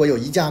场，如果有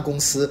一家公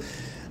司，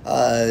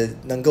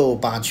能够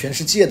把全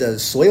世界的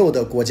所有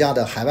的国家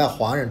的海外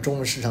华人中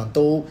文市场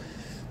都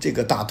这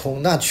个打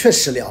通，那确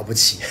实了不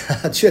起，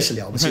确实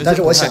了不起。但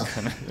是我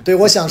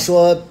想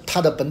说，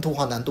它的本土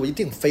化难度一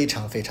定非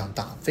常非常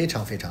大，非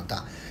常非常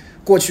大。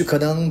过去可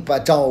能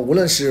无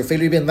论是菲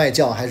律宾外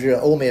教还是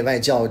欧美外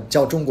教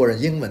教中国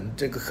人英文，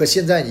这个和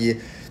现在你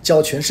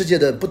教全世界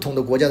的不同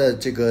的国家的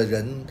这个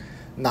人，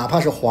哪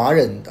怕是华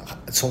人，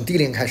从低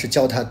龄开始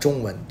教他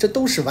中文，这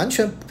都是完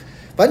全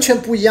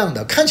不一样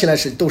的，看起来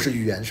都是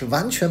语言，是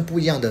完全不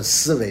一样的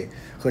思维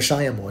和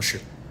商业模式。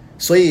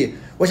所以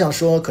我想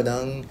说可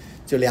能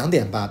就2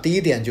点吧。第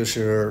一点就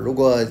是如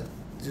果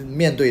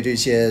面对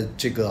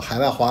这个海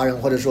外华人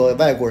或者说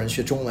外国人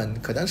学中文，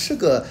可能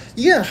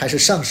依然还是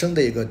上升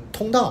的一个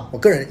通道，我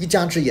个人一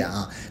家之言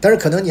啊。但是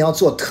可能你要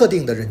做特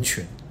定的人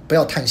群，不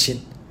要贪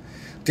心。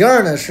第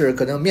二呢是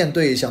可能面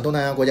对像东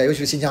南亚国家，尤其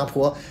是新加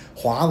坡，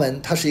华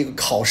文它是一个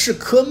考试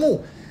科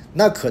目，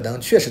那可能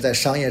确实在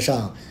商业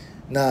上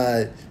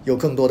那有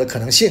更多的可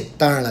能性，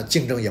当然了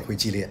竞争也会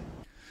激烈。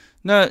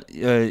那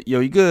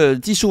有一个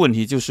技术问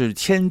题，就是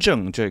签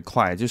证这一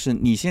块，就是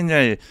你现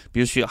在比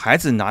如说孩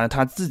子拿着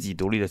他自己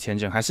独立的签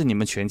证，还是你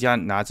们全家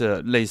拿着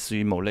类似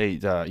于某类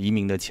的移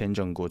民的签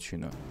证过去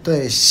呢？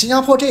对，新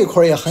加坡这一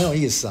块也很有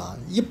意思啊。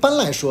一般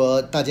来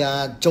说大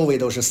家周围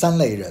都是3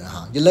类人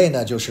哈，一类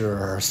呢就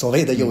是所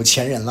谓的有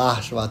钱人啦，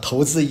是吧？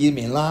投资移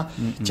民啦，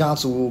家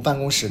族办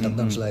公室等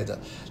等之类的。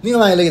另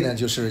外一类呢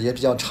就是也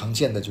比较常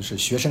见的就是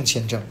学生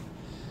签证，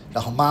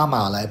然后妈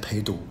妈来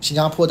陪读。新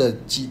加坡的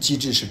机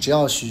制是，只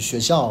要学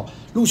校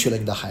录取了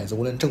你的孩子，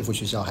无论政府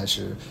学校还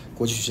是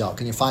国际学校，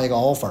给你发一个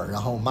offer，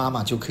 然后妈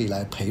妈就可以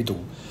来陪读，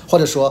或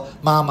者说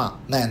妈妈、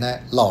奶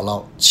奶、姥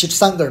姥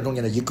3个人中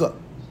间的一个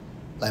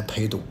来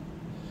陪读。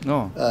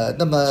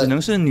那么只能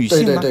是女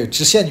性吗？对，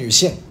只限女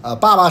性啊，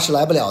爸爸是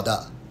来不了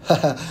的，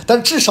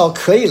但至少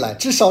可以来，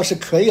至少是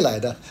可以来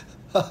的。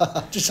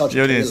至少是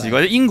可以来。有点奇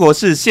怪，英国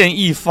是限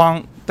一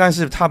方，但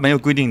是他没有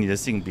规定你的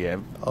性别。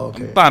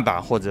爸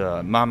爸或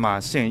者妈妈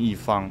限一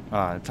方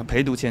啊，他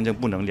陪读签证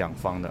不能2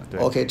方的。对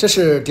OK， 这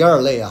是第2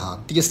类啊。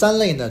第3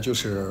类呢就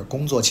是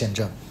工作签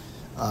证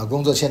啊，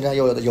工作签证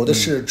有的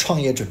是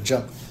创业准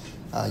证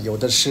啊，有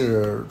的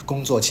是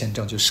工作签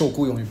证，就受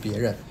雇佣于别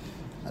人。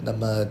那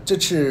么这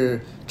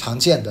是常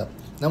见的。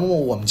那么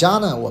我们家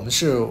呢，我们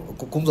是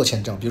工作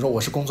签证，比如说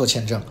我是工作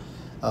签证。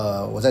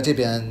我在这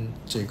边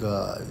这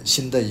个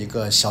新的一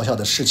个小小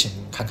的事情，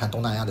看看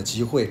东南亚的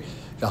机会，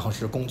然后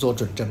是工作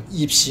准证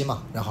一批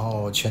嘛，然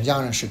后全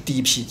家人是第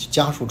一批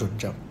家属准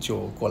证就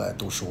过来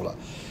读书了。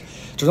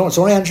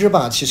总而言之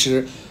吧，其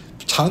实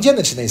常见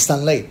的是那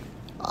3类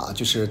啊，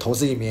就是投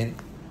资移民，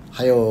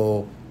还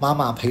有妈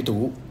妈陪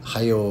读，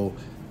还有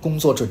工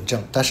作准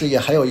证，但是也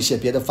还有一些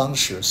别的方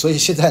式，所以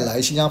现在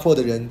来新加坡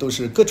的人都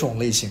是各种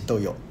类型都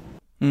有。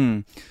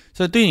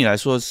所以对你来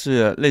说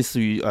是类似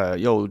于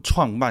要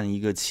创办一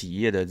个企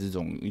业的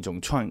一种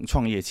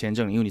创业签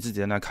证，因为你自己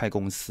在那开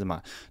公司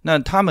嘛。那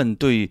他们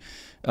对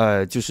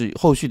就是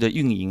后续的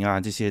运营啊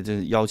这些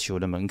要求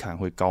的门槛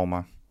会高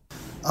吗？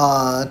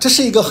这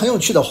是一个很有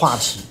趣的话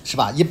题，是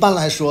吧？一般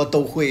来说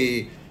都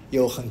会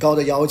有很高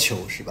的要求，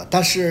是吧？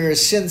但是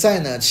现在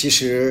呢，其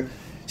实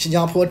新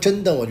加坡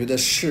真的我觉得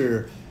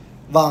是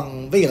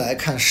往未来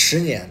看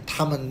10年，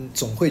他们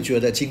总会觉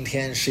得今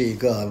天是一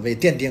个为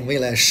奠定未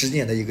来10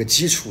年的一个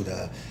基础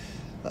的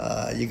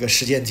一个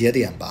时间节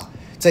点吧。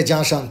再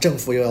加上政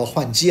府又要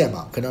换届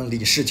嘛，可能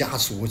李氏家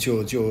族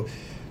就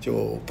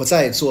不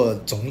再做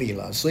总理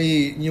了，所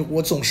以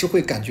我总是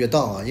会感觉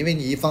到啊，因为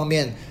你一方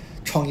面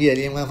创业，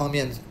另外一方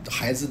面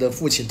孩子的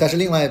父亲，但是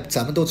另外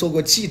咱们都做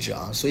过记者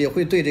啊，所以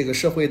会对这个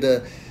社会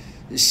的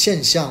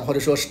现象或者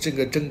说是这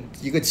个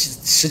一个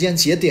时间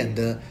节点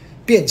的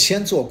变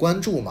迁做关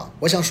注嘛。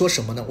我想说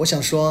什么呢？我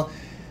想说，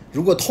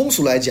如果通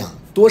俗来讲，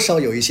多少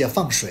有一些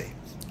放水。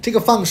这个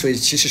放水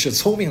其实是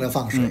聪明的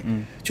放水，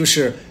就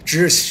是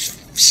只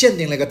限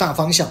定了一个大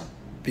方向，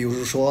比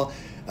如说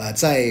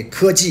在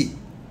科技、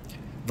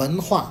文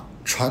化、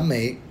传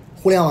媒、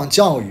互联网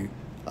教育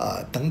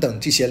等等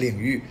这些领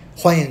域，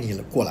欢迎你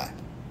过来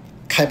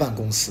开办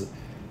公司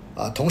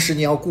同时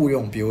你要雇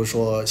佣比如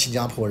说新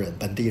加坡人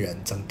本地人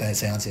怎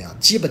样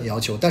基本要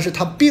求，但是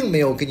他并没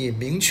有给你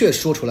明确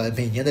说出来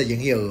每年的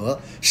营业额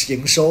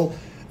营收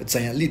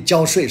怎样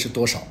交税是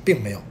多少，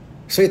并没有。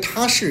所以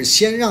他是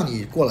先让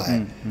你过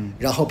来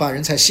然后把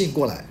人才吸引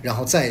过来，然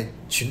后再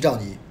寻找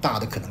你大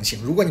的可能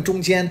性。如果你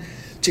中间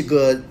这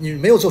个你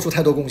没有做出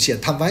太多贡献，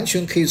他完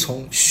全可以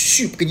从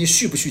给你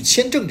续不续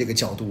签证这个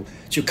角度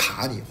去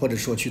卡你，或者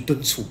说去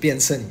敦促鞭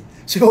策你。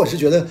所以我是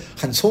觉得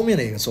很聪明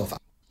的一个做法。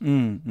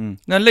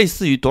那类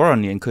似于多少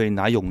年可以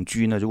拿永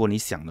居呢？如果你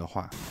想的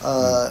话，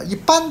一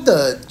般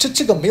的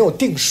这个没有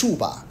定数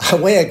吧，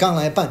我也刚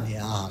来半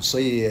年啊，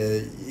所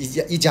以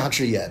一家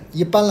之言。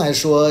一般来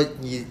说，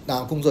你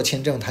拿工作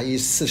签证，它一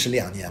次是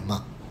2年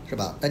嘛，是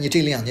吧？那你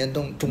这2年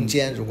中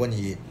间，如果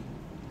你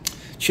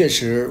确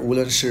实无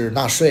论是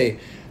纳税，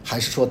还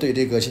是说对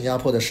这个新加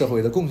坡的社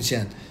会的贡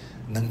献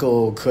能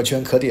够可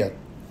圈可点，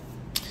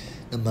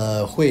那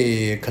么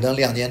会可能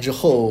2年之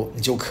后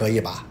你就可以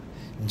吧。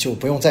你就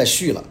不用再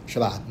续了，是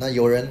吧？那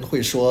有人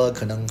会说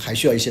可能还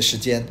需要一些时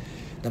间，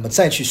那么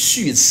再去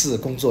续一次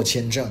工作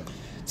签证，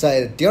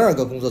在第2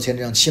个工作签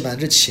证期满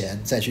之前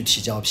再去提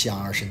交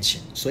PR 申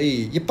请。所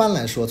以一般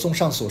来说，综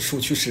上所述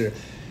就是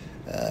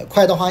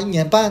快的话1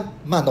年半，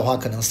慢的话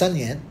可能3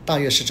年，大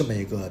约是这么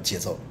一个节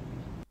奏。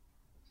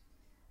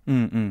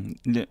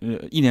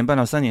1年半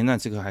到3年，那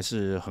这个还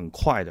是很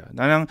快的。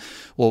当然，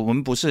我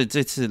们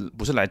这次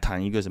不是来谈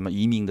一个什么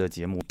移民的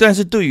节目，但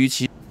是对于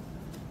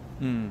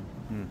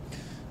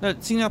那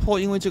新加坡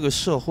因为这个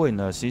社会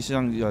呢，实际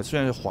上虽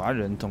然是华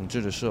人统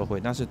治的社会，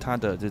但是它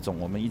的这种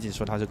我们一直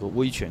说它是个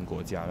威权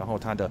国家，然后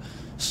它的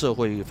社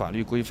会法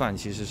律规范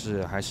其实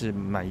是还是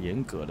蛮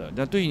严格的。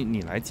那对于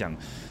你来讲，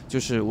就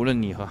是无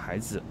论你和孩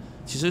子，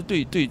其实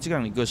对这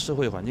样一个社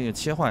会环境的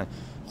切换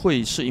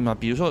会适应吗？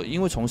比如说，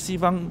因为从西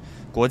方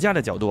国家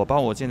的角度，包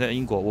括我现在在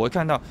英国，我会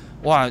看到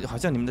哇，好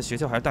像你们的学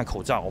校还要戴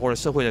口罩，或者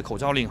社会的口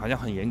罩令好像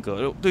很严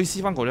格，对于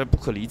西方国家不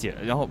可理解。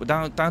然后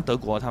当然德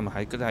国他们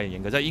还更加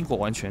严格，在英国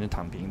完全是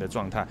躺平的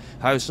状态。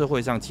还有社会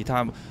上其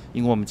他，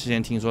因为我们之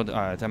前听说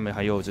他们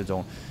还有这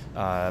种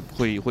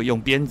会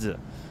用鞭子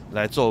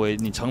来作为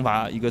你惩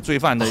罚一个罪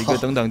犯的一个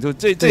等等，就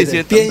这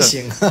些鞭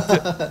刑，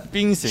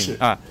鞭刑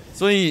啊。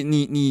所以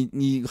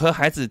你和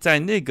孩子在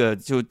那个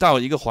就到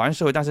一个华人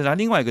社会，但是他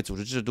另外一个组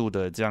织制度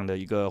的这样的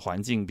一个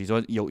环境，比如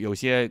说有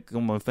些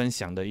跟我们分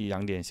享的一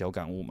两点小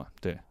感悟嘛？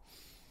对。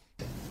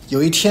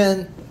有一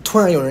天突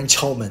然有人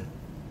敲门，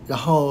然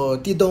后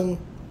滴咚，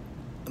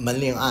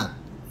门铃按，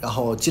然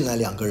后进来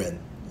2个人，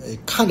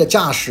看着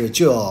架势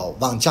就要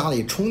往家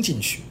里冲进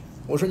去。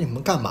我说你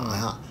们干嘛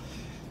呀？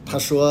他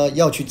说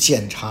要去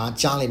检查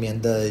家里面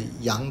的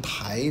阳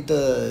台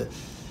的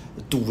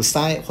堵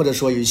塞，或者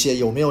说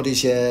有没有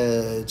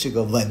这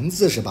个蚊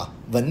子，是吧？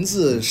蚊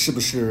子是不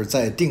是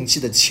在定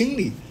期的清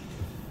理？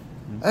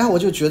哎，我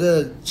就觉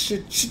得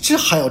这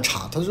还要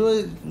查。他说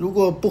如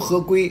果不合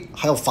规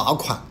还要罚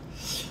款。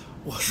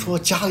我说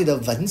家里的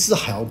蚊子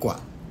还要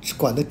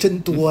管得真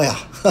多呀。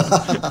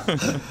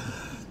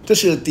这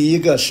是第一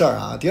个事儿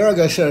啊。第二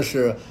个事儿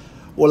是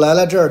我来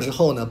了这儿之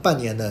后呢，半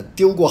年呢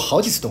丢过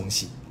好几次东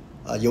西。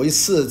有一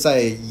次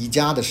在宜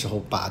家的时候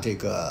把这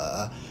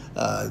个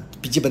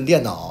笔记本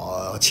电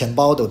脑、钱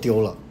包都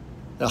丢了，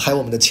还有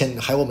我们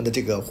的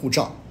这个护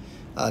照。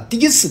第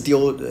一次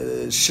丢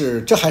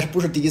这还是不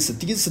是第一次？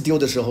第一次丢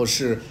的时候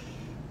是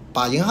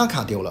把银行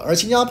卡丢了，而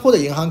新加坡的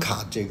银行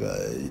卡这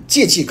个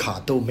借记卡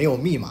都没有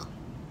密码，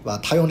是吧？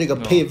他用这个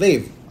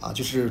PayWave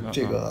就是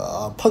这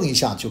个碰一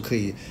下就可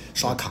以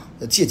刷卡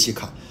的借记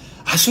卡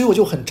所以我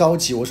就很着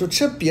急，我说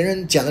这别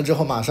人捡了之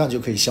后马上就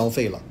可以消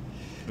费了。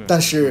但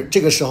是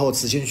这个时候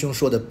子欣兄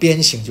说的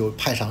鞭刑就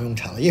派上用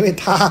场了，因为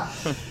他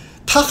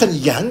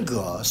很严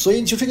格，所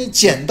以就是你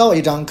捡到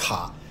一张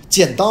卡，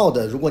捡到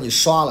的如果你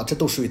刷了，这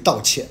都属于盗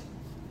窃。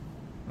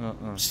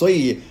所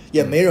以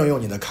也没人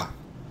用你的卡。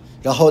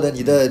然后呢，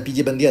你的笔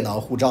记本电脑、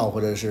护照或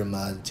者是什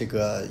么，这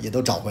个也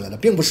都找回来了，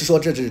并不是说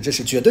这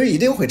是绝对一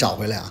定会找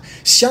回来啊。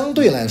相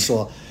对来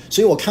说，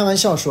所以我开玩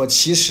笑说，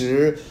其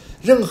实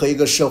任何一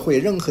个社会、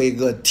任何一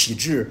个体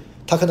制，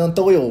它可能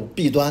都有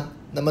弊端。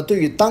那么对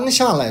于当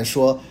下来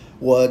说，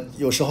我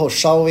有时候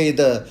稍微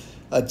的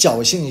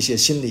侥幸一些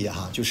心理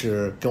就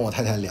是跟我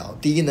太太聊。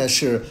第一呢，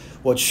是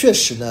我确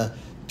实呢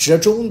折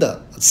中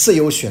的自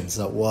由选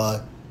择，我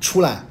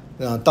出来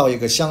到一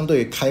个相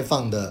对开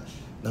放的，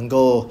能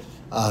够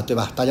对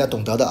吧？大家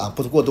懂得的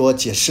不过多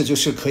解释，就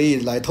是可以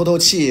来透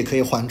气，可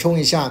以缓冲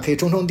一下，可以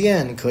充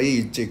电，可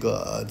以这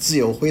个自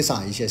由挥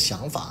洒一些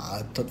想法，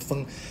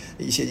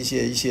一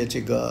些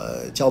这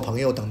个交朋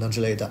友等等之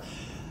类的。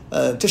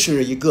这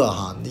是一个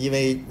因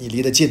为你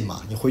离得近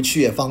嘛，你回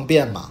去也方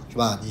便嘛，是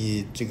吧？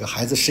你这个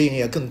孩子适应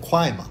也更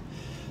快嘛。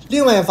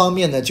另外一方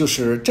面呢，就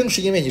是正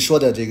是因为你说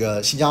的这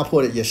个新加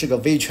坡也是个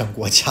威权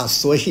国家，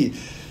所以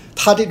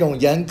他这种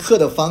严苛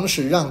的方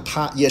式让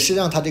他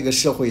这个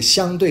社会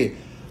相对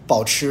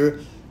保持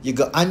一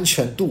个安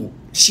全度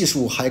系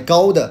数还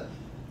高的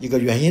一个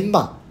原因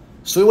吧。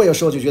所以我有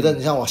时候就觉得，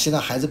你像我现在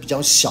孩子比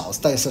较小，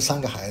带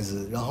3个孩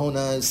子，然后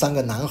呢3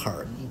个男孩，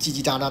叽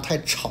叽喳喳太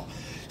吵，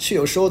所以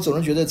有时候总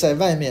是觉得在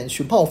外面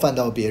去冒犯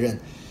到别人，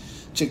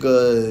这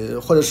个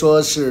或者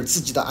说是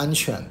自己的安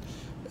全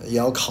也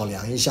要考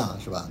量一下，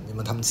是吧？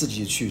他们自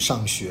己去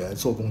上学、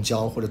坐公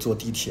交或者坐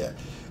地铁。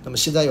那么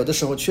现在有的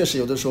时候确实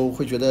有的时候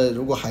会觉得，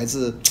如果孩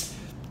子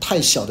太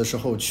小的时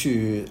候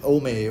去欧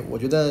美，我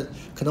觉得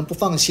可能不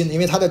放心，因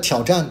为他的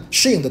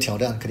适应的挑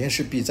战肯定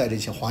是比在这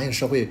些华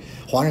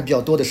人比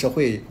较多的社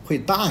会会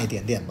大一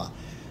点点吧。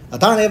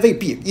当然也未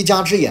必，一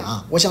家之言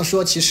我想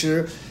说，其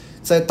实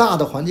在大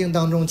的环境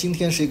当中，今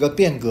天是一个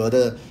变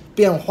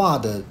化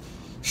的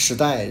时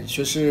代，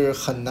就是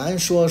很难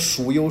说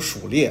孰优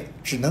孰劣，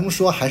只能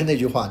说还是那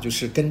句话，就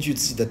是根据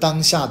自己的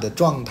当下的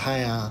状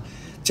态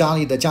家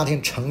里的家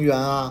庭成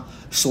员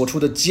所处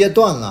的阶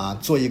段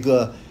做一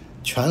个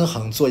权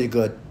衡，做一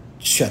个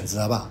选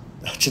择吧，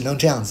只能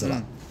这样子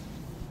了。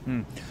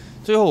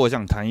最后我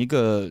想谈一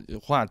个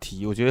话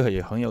题，我觉得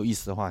也很有意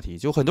思的话题，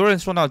就很多人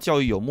说到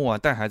教育游牧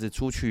带孩子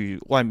出去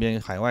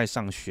海外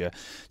上学，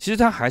其实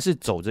他还是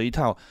走着一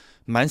套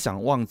蛮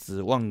想望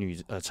子望女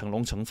成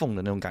龙成凤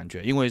的那种感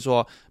觉。因为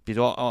说比如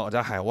说我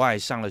在海外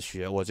上了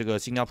学，我这个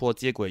新加坡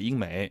接轨英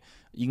美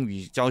英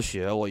语教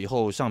学，我以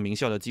后上名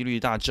校的几率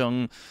大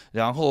增。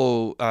然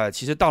后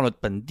其实到了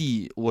本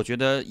地，我觉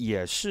得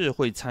也是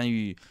会参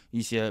与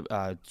一些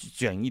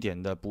卷一点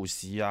的补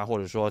习或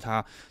者说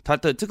他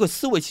的这个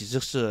思维其实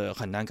是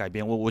很难改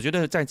变。我觉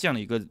得在这样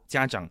的一个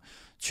家长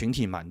群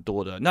体蛮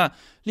多的。那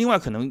另外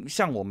可能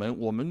像我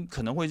们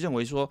可能会认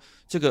为说，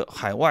这个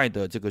海外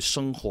的这个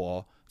生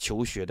活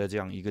求学的这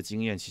样一个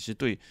经验，其实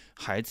对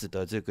孩子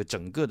的这个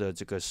整个的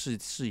这个视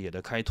野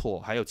的开拓，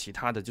还有其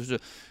他的，就是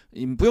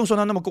你不用说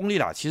他那么功利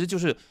啦，其实就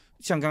是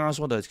像刚刚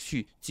说的，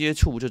去接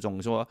触这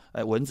种说，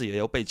蚊子也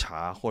要被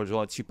查，或者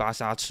说去巴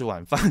沙吃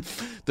晚饭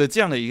的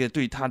这样的一个，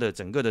对他的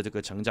整个的这个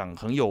成长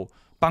很有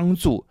帮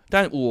助。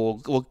但我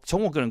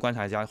从我个人观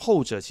察一下，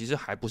后者其实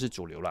还不是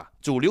主流啦，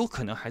主流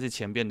可能还是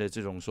前边的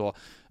这种说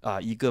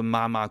一个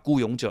妈妈孤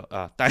勇者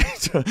带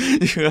着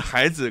一个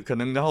孩子，可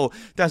能然后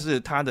但是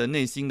他的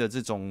内心的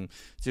这种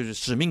就是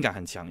使命感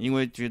很强，因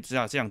为觉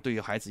得这样对于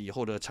孩子以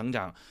后的成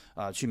长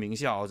去名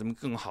校怎么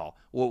更好。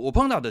我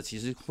碰到的其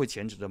实会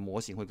前者的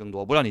模型会更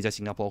多，不知道你在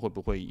新加坡会不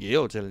会也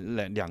有这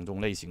两种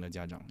类型的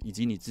家长，以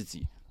及你自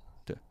己。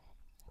对，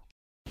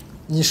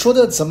你说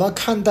的怎么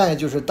看待？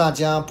就是大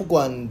家不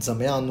管怎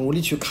么样努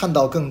力去看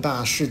到更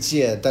大世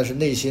界，但是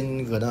内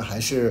心可能还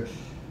是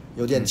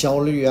有点焦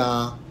虑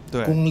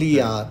功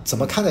利怎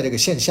么看待这个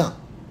现象？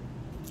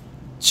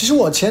其实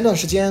我前段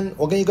时间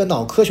我跟一个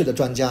脑科学的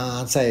专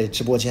家在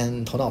直播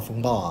间头脑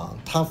风暴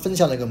他分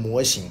享了一个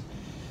模型，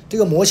这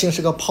个模型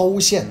是个抛物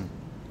线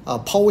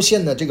抛物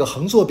线的这个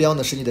横坐标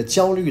呢是你的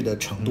焦虑的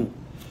程度，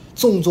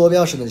纵坐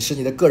标是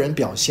你的个人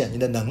表现，你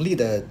的能力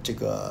的这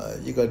个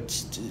一个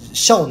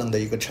效能的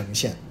一个呈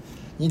现。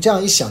你这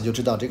样一想就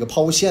知道，这个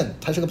抛物线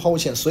它是个抛物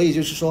线，所以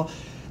就是说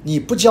你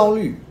不焦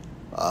虑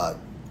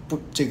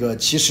这个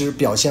其实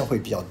表现会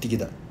比较低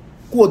的，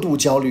过度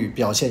焦虑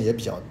表现也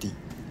比较低。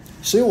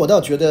所以我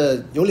倒觉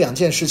得有两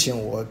件事情，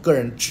我个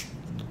人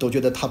都觉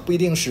得它不一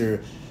定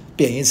是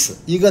贬义词。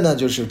一个呢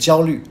就是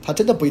焦虑，它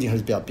真的不一定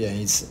是贬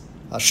义词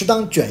适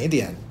当卷一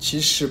点，其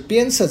实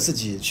鞭策自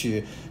己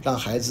去让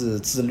孩子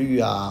自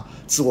律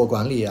自我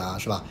管理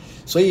是吧？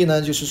所以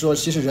呢，就是说，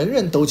其实人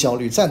人都焦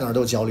虑，在哪儿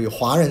都焦虑。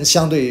华人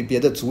相对别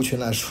的族群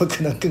来说，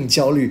可能更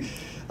焦虑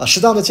适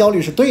当的焦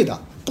虑是对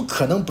的，不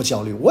可能不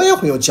焦虑。我也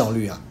会有焦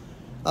虑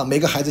每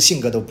个孩子性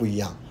格都不一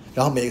样，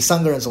然后每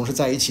3个人总是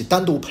在一起，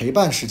单独陪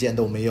伴时间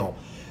都没有，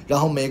然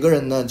后每个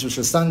人呢就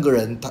是3个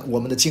人，我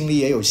们的精力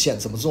也有限，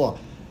怎么做？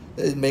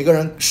每个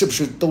人是不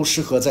是都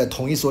适合在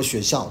同一所学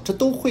校？这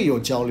都会有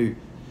焦虑，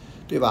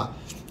对吧？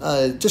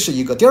这是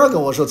一个。第二个，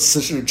我说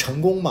词是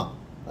成功嘛。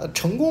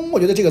成功，我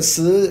觉得这个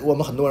词，我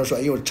们很多人说，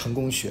哎呦，成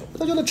功学。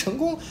我觉得成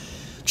功，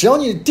只要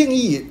你定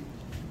义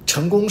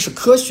成功是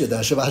科学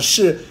的，是吧？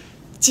是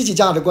积极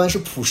价值观，是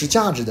普世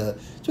价值的，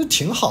就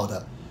挺好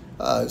的。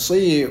所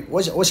以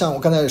我想我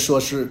刚才说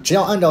是，只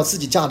要按照自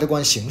己价值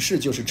观行事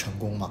就是成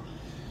功嘛。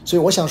所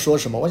以我想说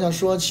什么？我想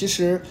说，其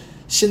实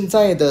现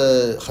在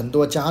的很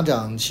多家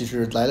长其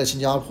实来了新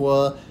加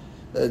坡，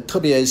特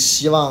别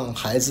希望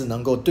孩子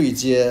能够对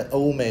接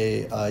欧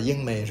美、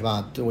英美，是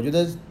吧？对，我觉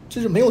得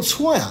这是没有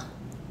错呀，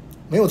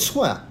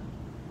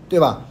对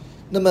吧？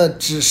那么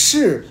只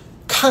是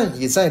看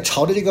你在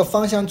朝着这个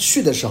方向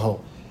去的时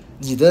候，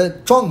你的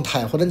状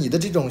态或者你的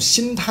这种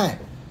心态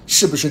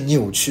是不是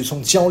扭曲，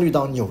从焦虑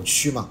到扭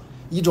曲嘛？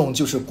一种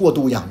就是过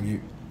度养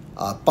育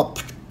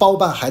包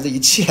办孩子一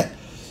切。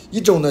一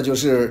种呢就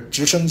是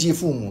直升机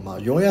父母嘛，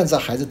永远在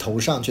孩子头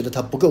上，觉得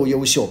他不够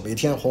优秀，每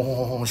天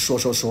轰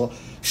说。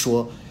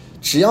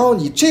只要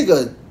你这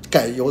个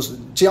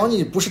只要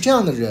你不是这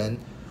样的人，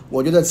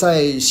我觉得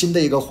在新的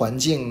一个环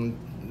境，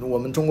我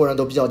们中国人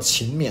都比较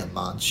勤勉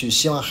嘛，去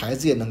希望孩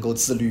子也能够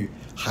自律，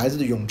孩子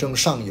的永争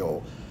上游，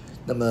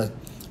那么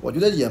我觉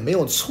得也没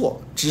有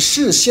错。只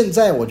是现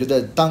在我觉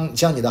得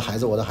像你的孩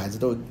子，我的孩子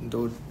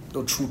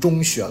都初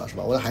中学了，是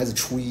吧？我的孩子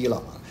初1了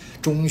嘛，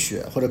中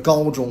学或者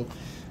高中。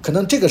可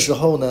能这个时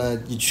候呢，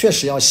你确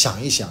实要想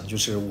一想，就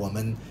是我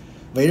们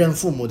为人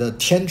父母的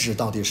天职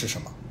到底是什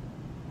么，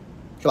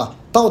是吧？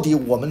到底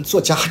我们做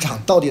家长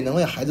到底能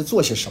为孩子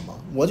做些什么？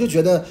我就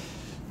觉得，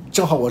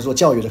正好我是做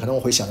教育的，可能我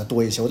会想的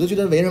多一些。我就觉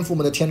得为人父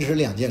母的天职是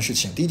2件事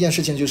情。第一件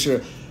事情就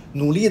是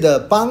努力的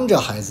帮着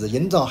孩子，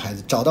引导孩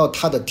子找到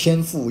他的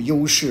天赋、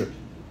优势、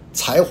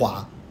才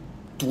华、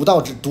独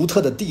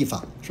特的地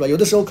方，是吧？有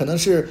的时候可能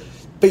是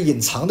被隐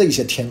藏的一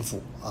些天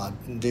赋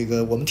这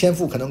个我们天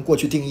赋可能过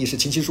去定义是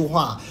琴棋书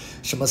画，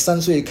什么3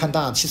岁看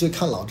大7岁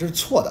看老，这是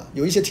错的。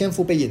有一些天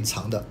赋被隐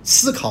藏的，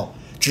思考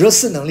哲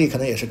思能力可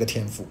能也是个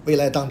天赋，未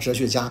来当哲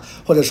学家，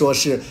或者说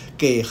是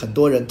给很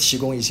多人提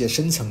供一些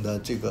深层的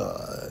这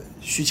个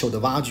需求的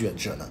挖掘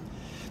者呢。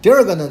第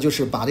二个呢，就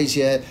是把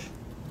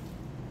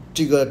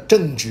这个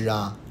正直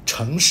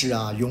诚实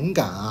勇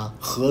敢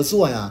合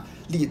作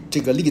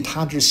利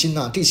他之心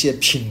这些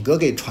品格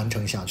给传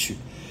承下去。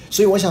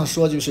所以我想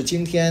说，就是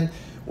今天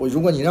如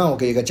果你让我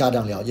给一个家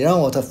长聊，你让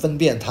我分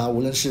辨他无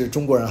论是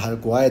中国人还是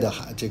国外的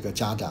这个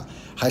家长，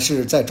还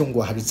是在中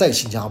国还是在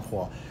新加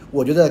坡，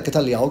我觉得跟他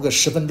聊个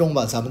10分钟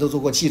吧，咱们都做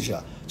过记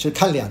者，就是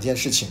看2件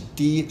事情。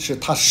第一是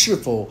他是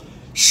否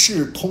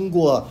是通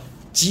过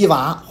激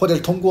娃，或者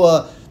是通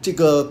过这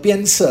个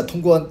鞭策，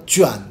通过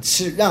卷，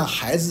是让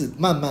孩子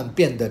慢慢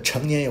变得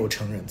成年有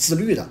成人，自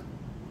律的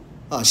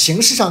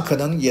形式上可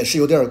能也是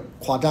有点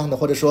夸张的，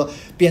或者说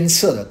鞭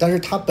策的，但是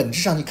他本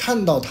质上你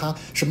看到他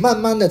是慢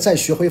慢的在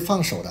学会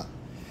放手的。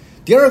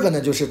第二个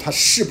呢，就是他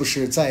是不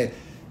是在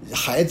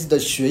孩子的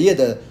学业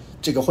的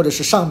这个或者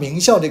是上名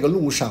校这个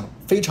路上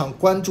非常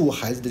关注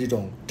孩子的这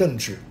种正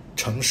直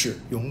诚实、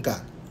勇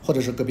敢，或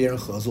者是跟别人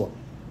合作，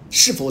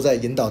是否在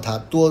引导他，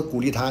多鼓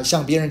励他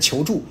向别人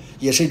求助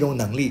也是一种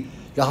能力，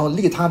然后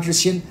利他之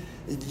心，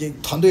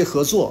团队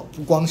合作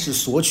不光是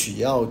索取，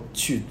也要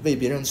去为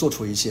别人做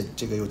出一些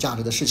这个有价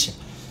值的事情。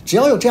只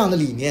要有这样的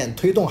理念，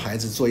推动孩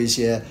子做一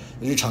些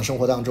日常生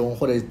活当中，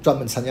或者专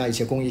门参加一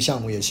些公益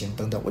项目也行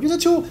等等，我觉得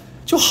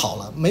就好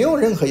了。没有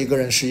任何一个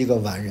人是一个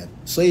完人，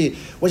所以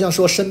我想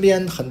说，身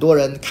边很多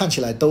人看起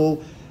来都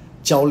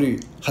焦虑，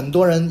很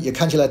多人也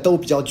看起来都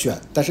比较卷，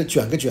但是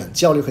卷个卷，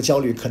焦虑和焦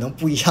虑可能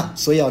不一样，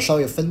所以要稍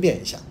微分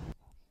辨一下。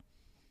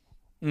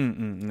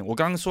我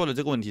刚刚说的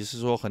这个问题是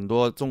说，很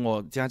多中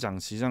国家长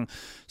实际上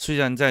虽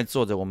然在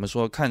做着我们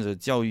说看着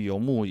教育游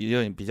牧也有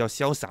点比较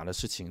潇洒的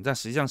事情，但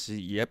实际上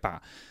是也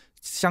把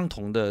相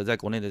同的在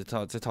国内的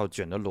这套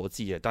卷的逻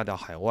辑也带到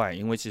海外，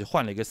因为其实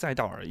换了一个赛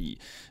道而已。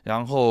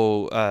然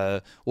后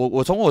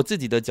我从我自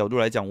己的角度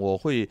来讲，我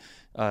会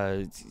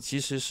其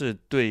实是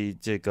对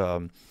这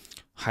个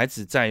孩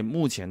子在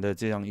目前的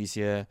这样一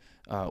些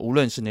无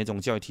论是哪种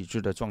教育体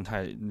制的状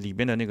态里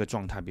边的那个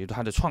状态，比如说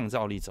他的创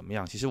造力怎么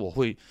样，其实我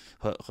会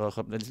和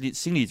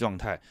心理状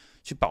态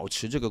去保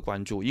持这个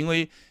关注，因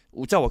为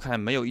在我看来，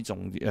没有一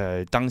种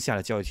当下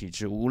的教育体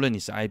制，无论你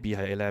是 IB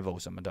还是 A Level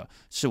什么的，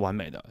是完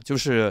美的。就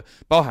是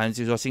包含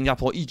就是说，新加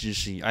坡一直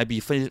是以 IB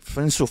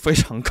分数非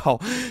常高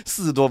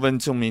，40多分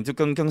出名，就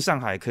跟上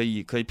海可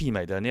以媲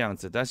美的那样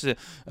子。但是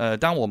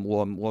当我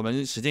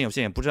们时间有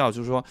限，也不知道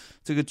就是说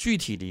这个具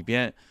体里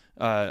边。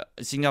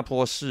新加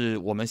坡是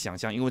我们想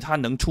象，因为它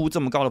能出这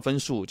么高的分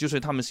数，就是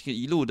他们是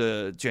一路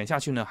的卷下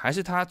去呢，还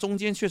是它中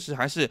间确实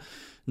还是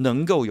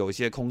能够有一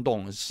些空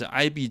洞，使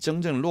IB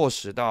真正落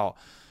实到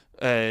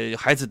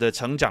孩子的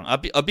成长，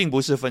而并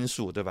不是分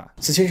数，对吧？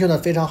子清说的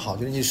非常好，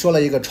就是你说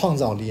了一个创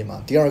造力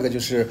嘛，第二个就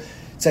是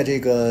在这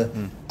个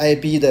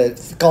IB 的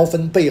高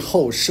分背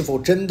后，是否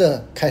真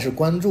的开始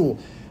关注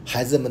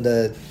孩子们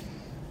的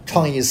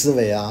创意思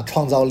维啊，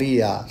创造力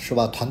啊，是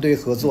吧？团队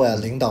合作呀，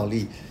领导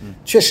力，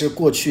确实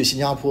过去新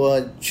加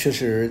坡确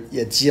实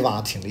也鸡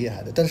娃挺厉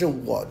害的。但是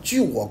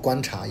据我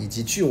观察，以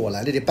及据我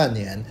来的这半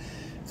年，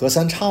隔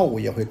三差五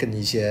也会跟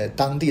一些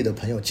当地的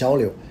朋友交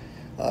流，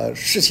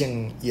事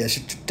情也是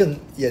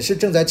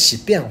正在起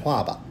变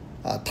化吧。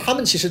他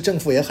们其实政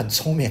府也很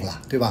聪明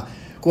了，对吧？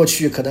过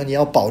去可能你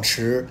要保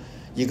持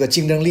一个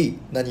竞争力，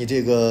那你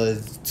这个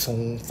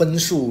从分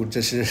数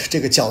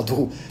这个角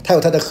度，它有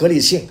它的合理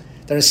性。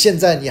但是现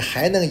在你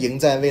还能赢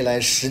在未来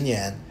10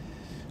年，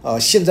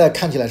现在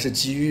看起来是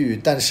机遇，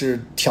但是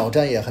挑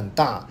战也很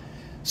大，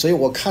所以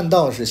我看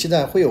到是现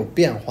在会有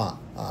变化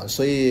啊，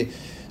所以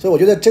我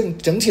觉得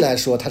整体来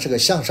说它是个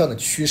向上的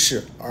趋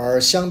势，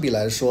而相比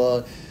来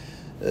说，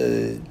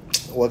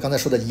我刚才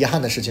说的遗憾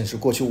的事情是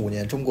过去5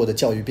年中国的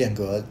教育变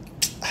革，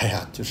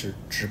就是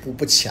止步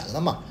不前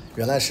了嘛，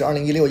原来是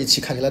2016-17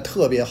看起来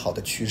特别好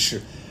的趋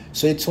势，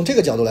所以从这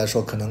个角度来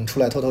说可能出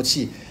来透透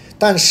气。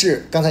但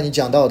是刚才你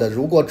讲到的，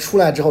如果出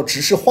来之后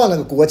只是换了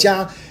个国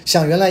家，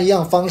像原来一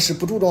样方式，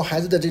不注重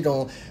孩子的这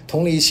种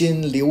同理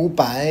心、留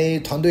白、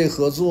团队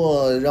合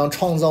作、让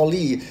创造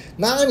力，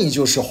那你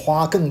就是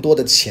花更多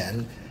的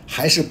钱，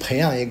还是培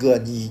养一个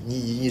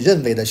你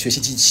认为的学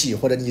习机器，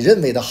或者你认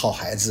为的好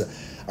孩子，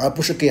而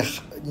不是给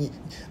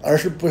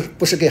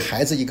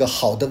孩子一个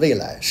好的未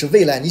来，是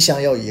未来你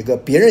想要一个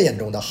别人眼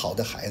中的好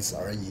的孩子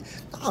而已，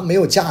那没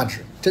有价值，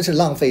真是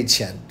浪费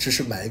钱，只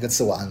是买一个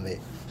自我安慰。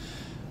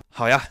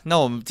好呀，那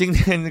我们今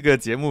天这个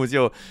节目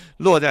就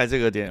落在这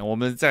个点，我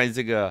们在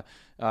这个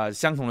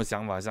相同的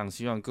想法上，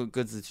希望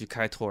各自去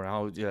开拓，然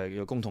后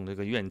有共同的一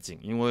个愿景。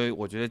因为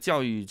我觉得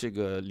教育这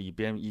个里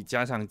边，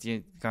加上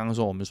刚刚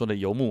说我们说的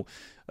游牧，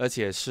而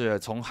且是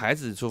从孩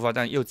子出发，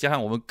但又加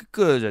上我们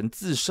个人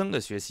自身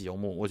的学习游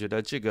牧，我觉得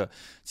这个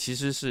其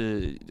实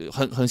是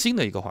很新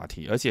的一个话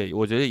题，而且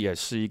我觉得也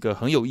是一个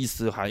很有意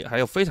思，还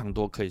有非常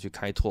多可以去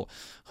开拓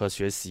和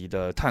学习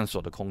的探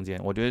索的空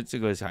间。我觉得这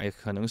个还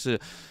可能是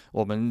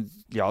我们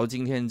聊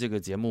今天这个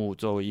节目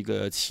作为一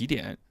个起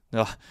点。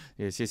对吧？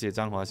也谢谢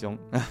张华兄，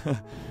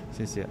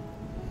谢谢。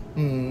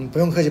不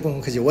用客气，不用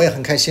客气，我也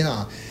很开心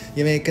啊，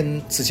因为跟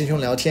子清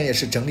兄聊天也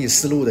是整理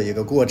思路的一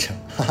个过程，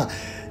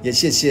也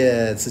谢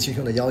谢子清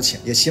兄的邀请，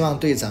也希望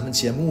对咱们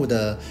节目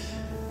的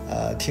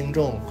听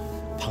众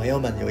朋友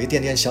们有一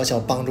点点小小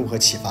帮助和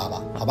启发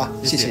吧，好吧？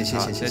谢谢，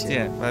再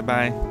见，拜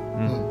拜。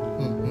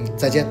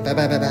再见，拜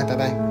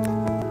拜。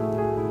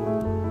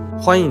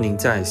欢迎您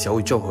在小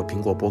宇宙和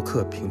苹果播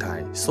客平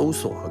台搜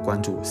索和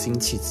关注新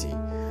气集。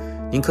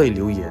您可以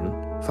留言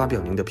发表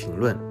您的评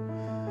论，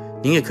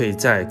您也可以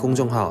在公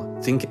众号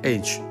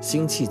ThinkAge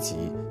新气集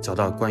找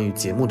到关于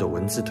节目的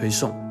文字推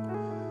送。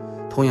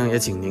同样也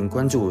请您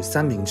关注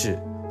三明治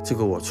这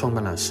个我创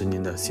办了10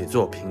年的写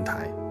作平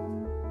台。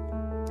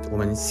我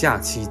们下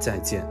期再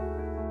见。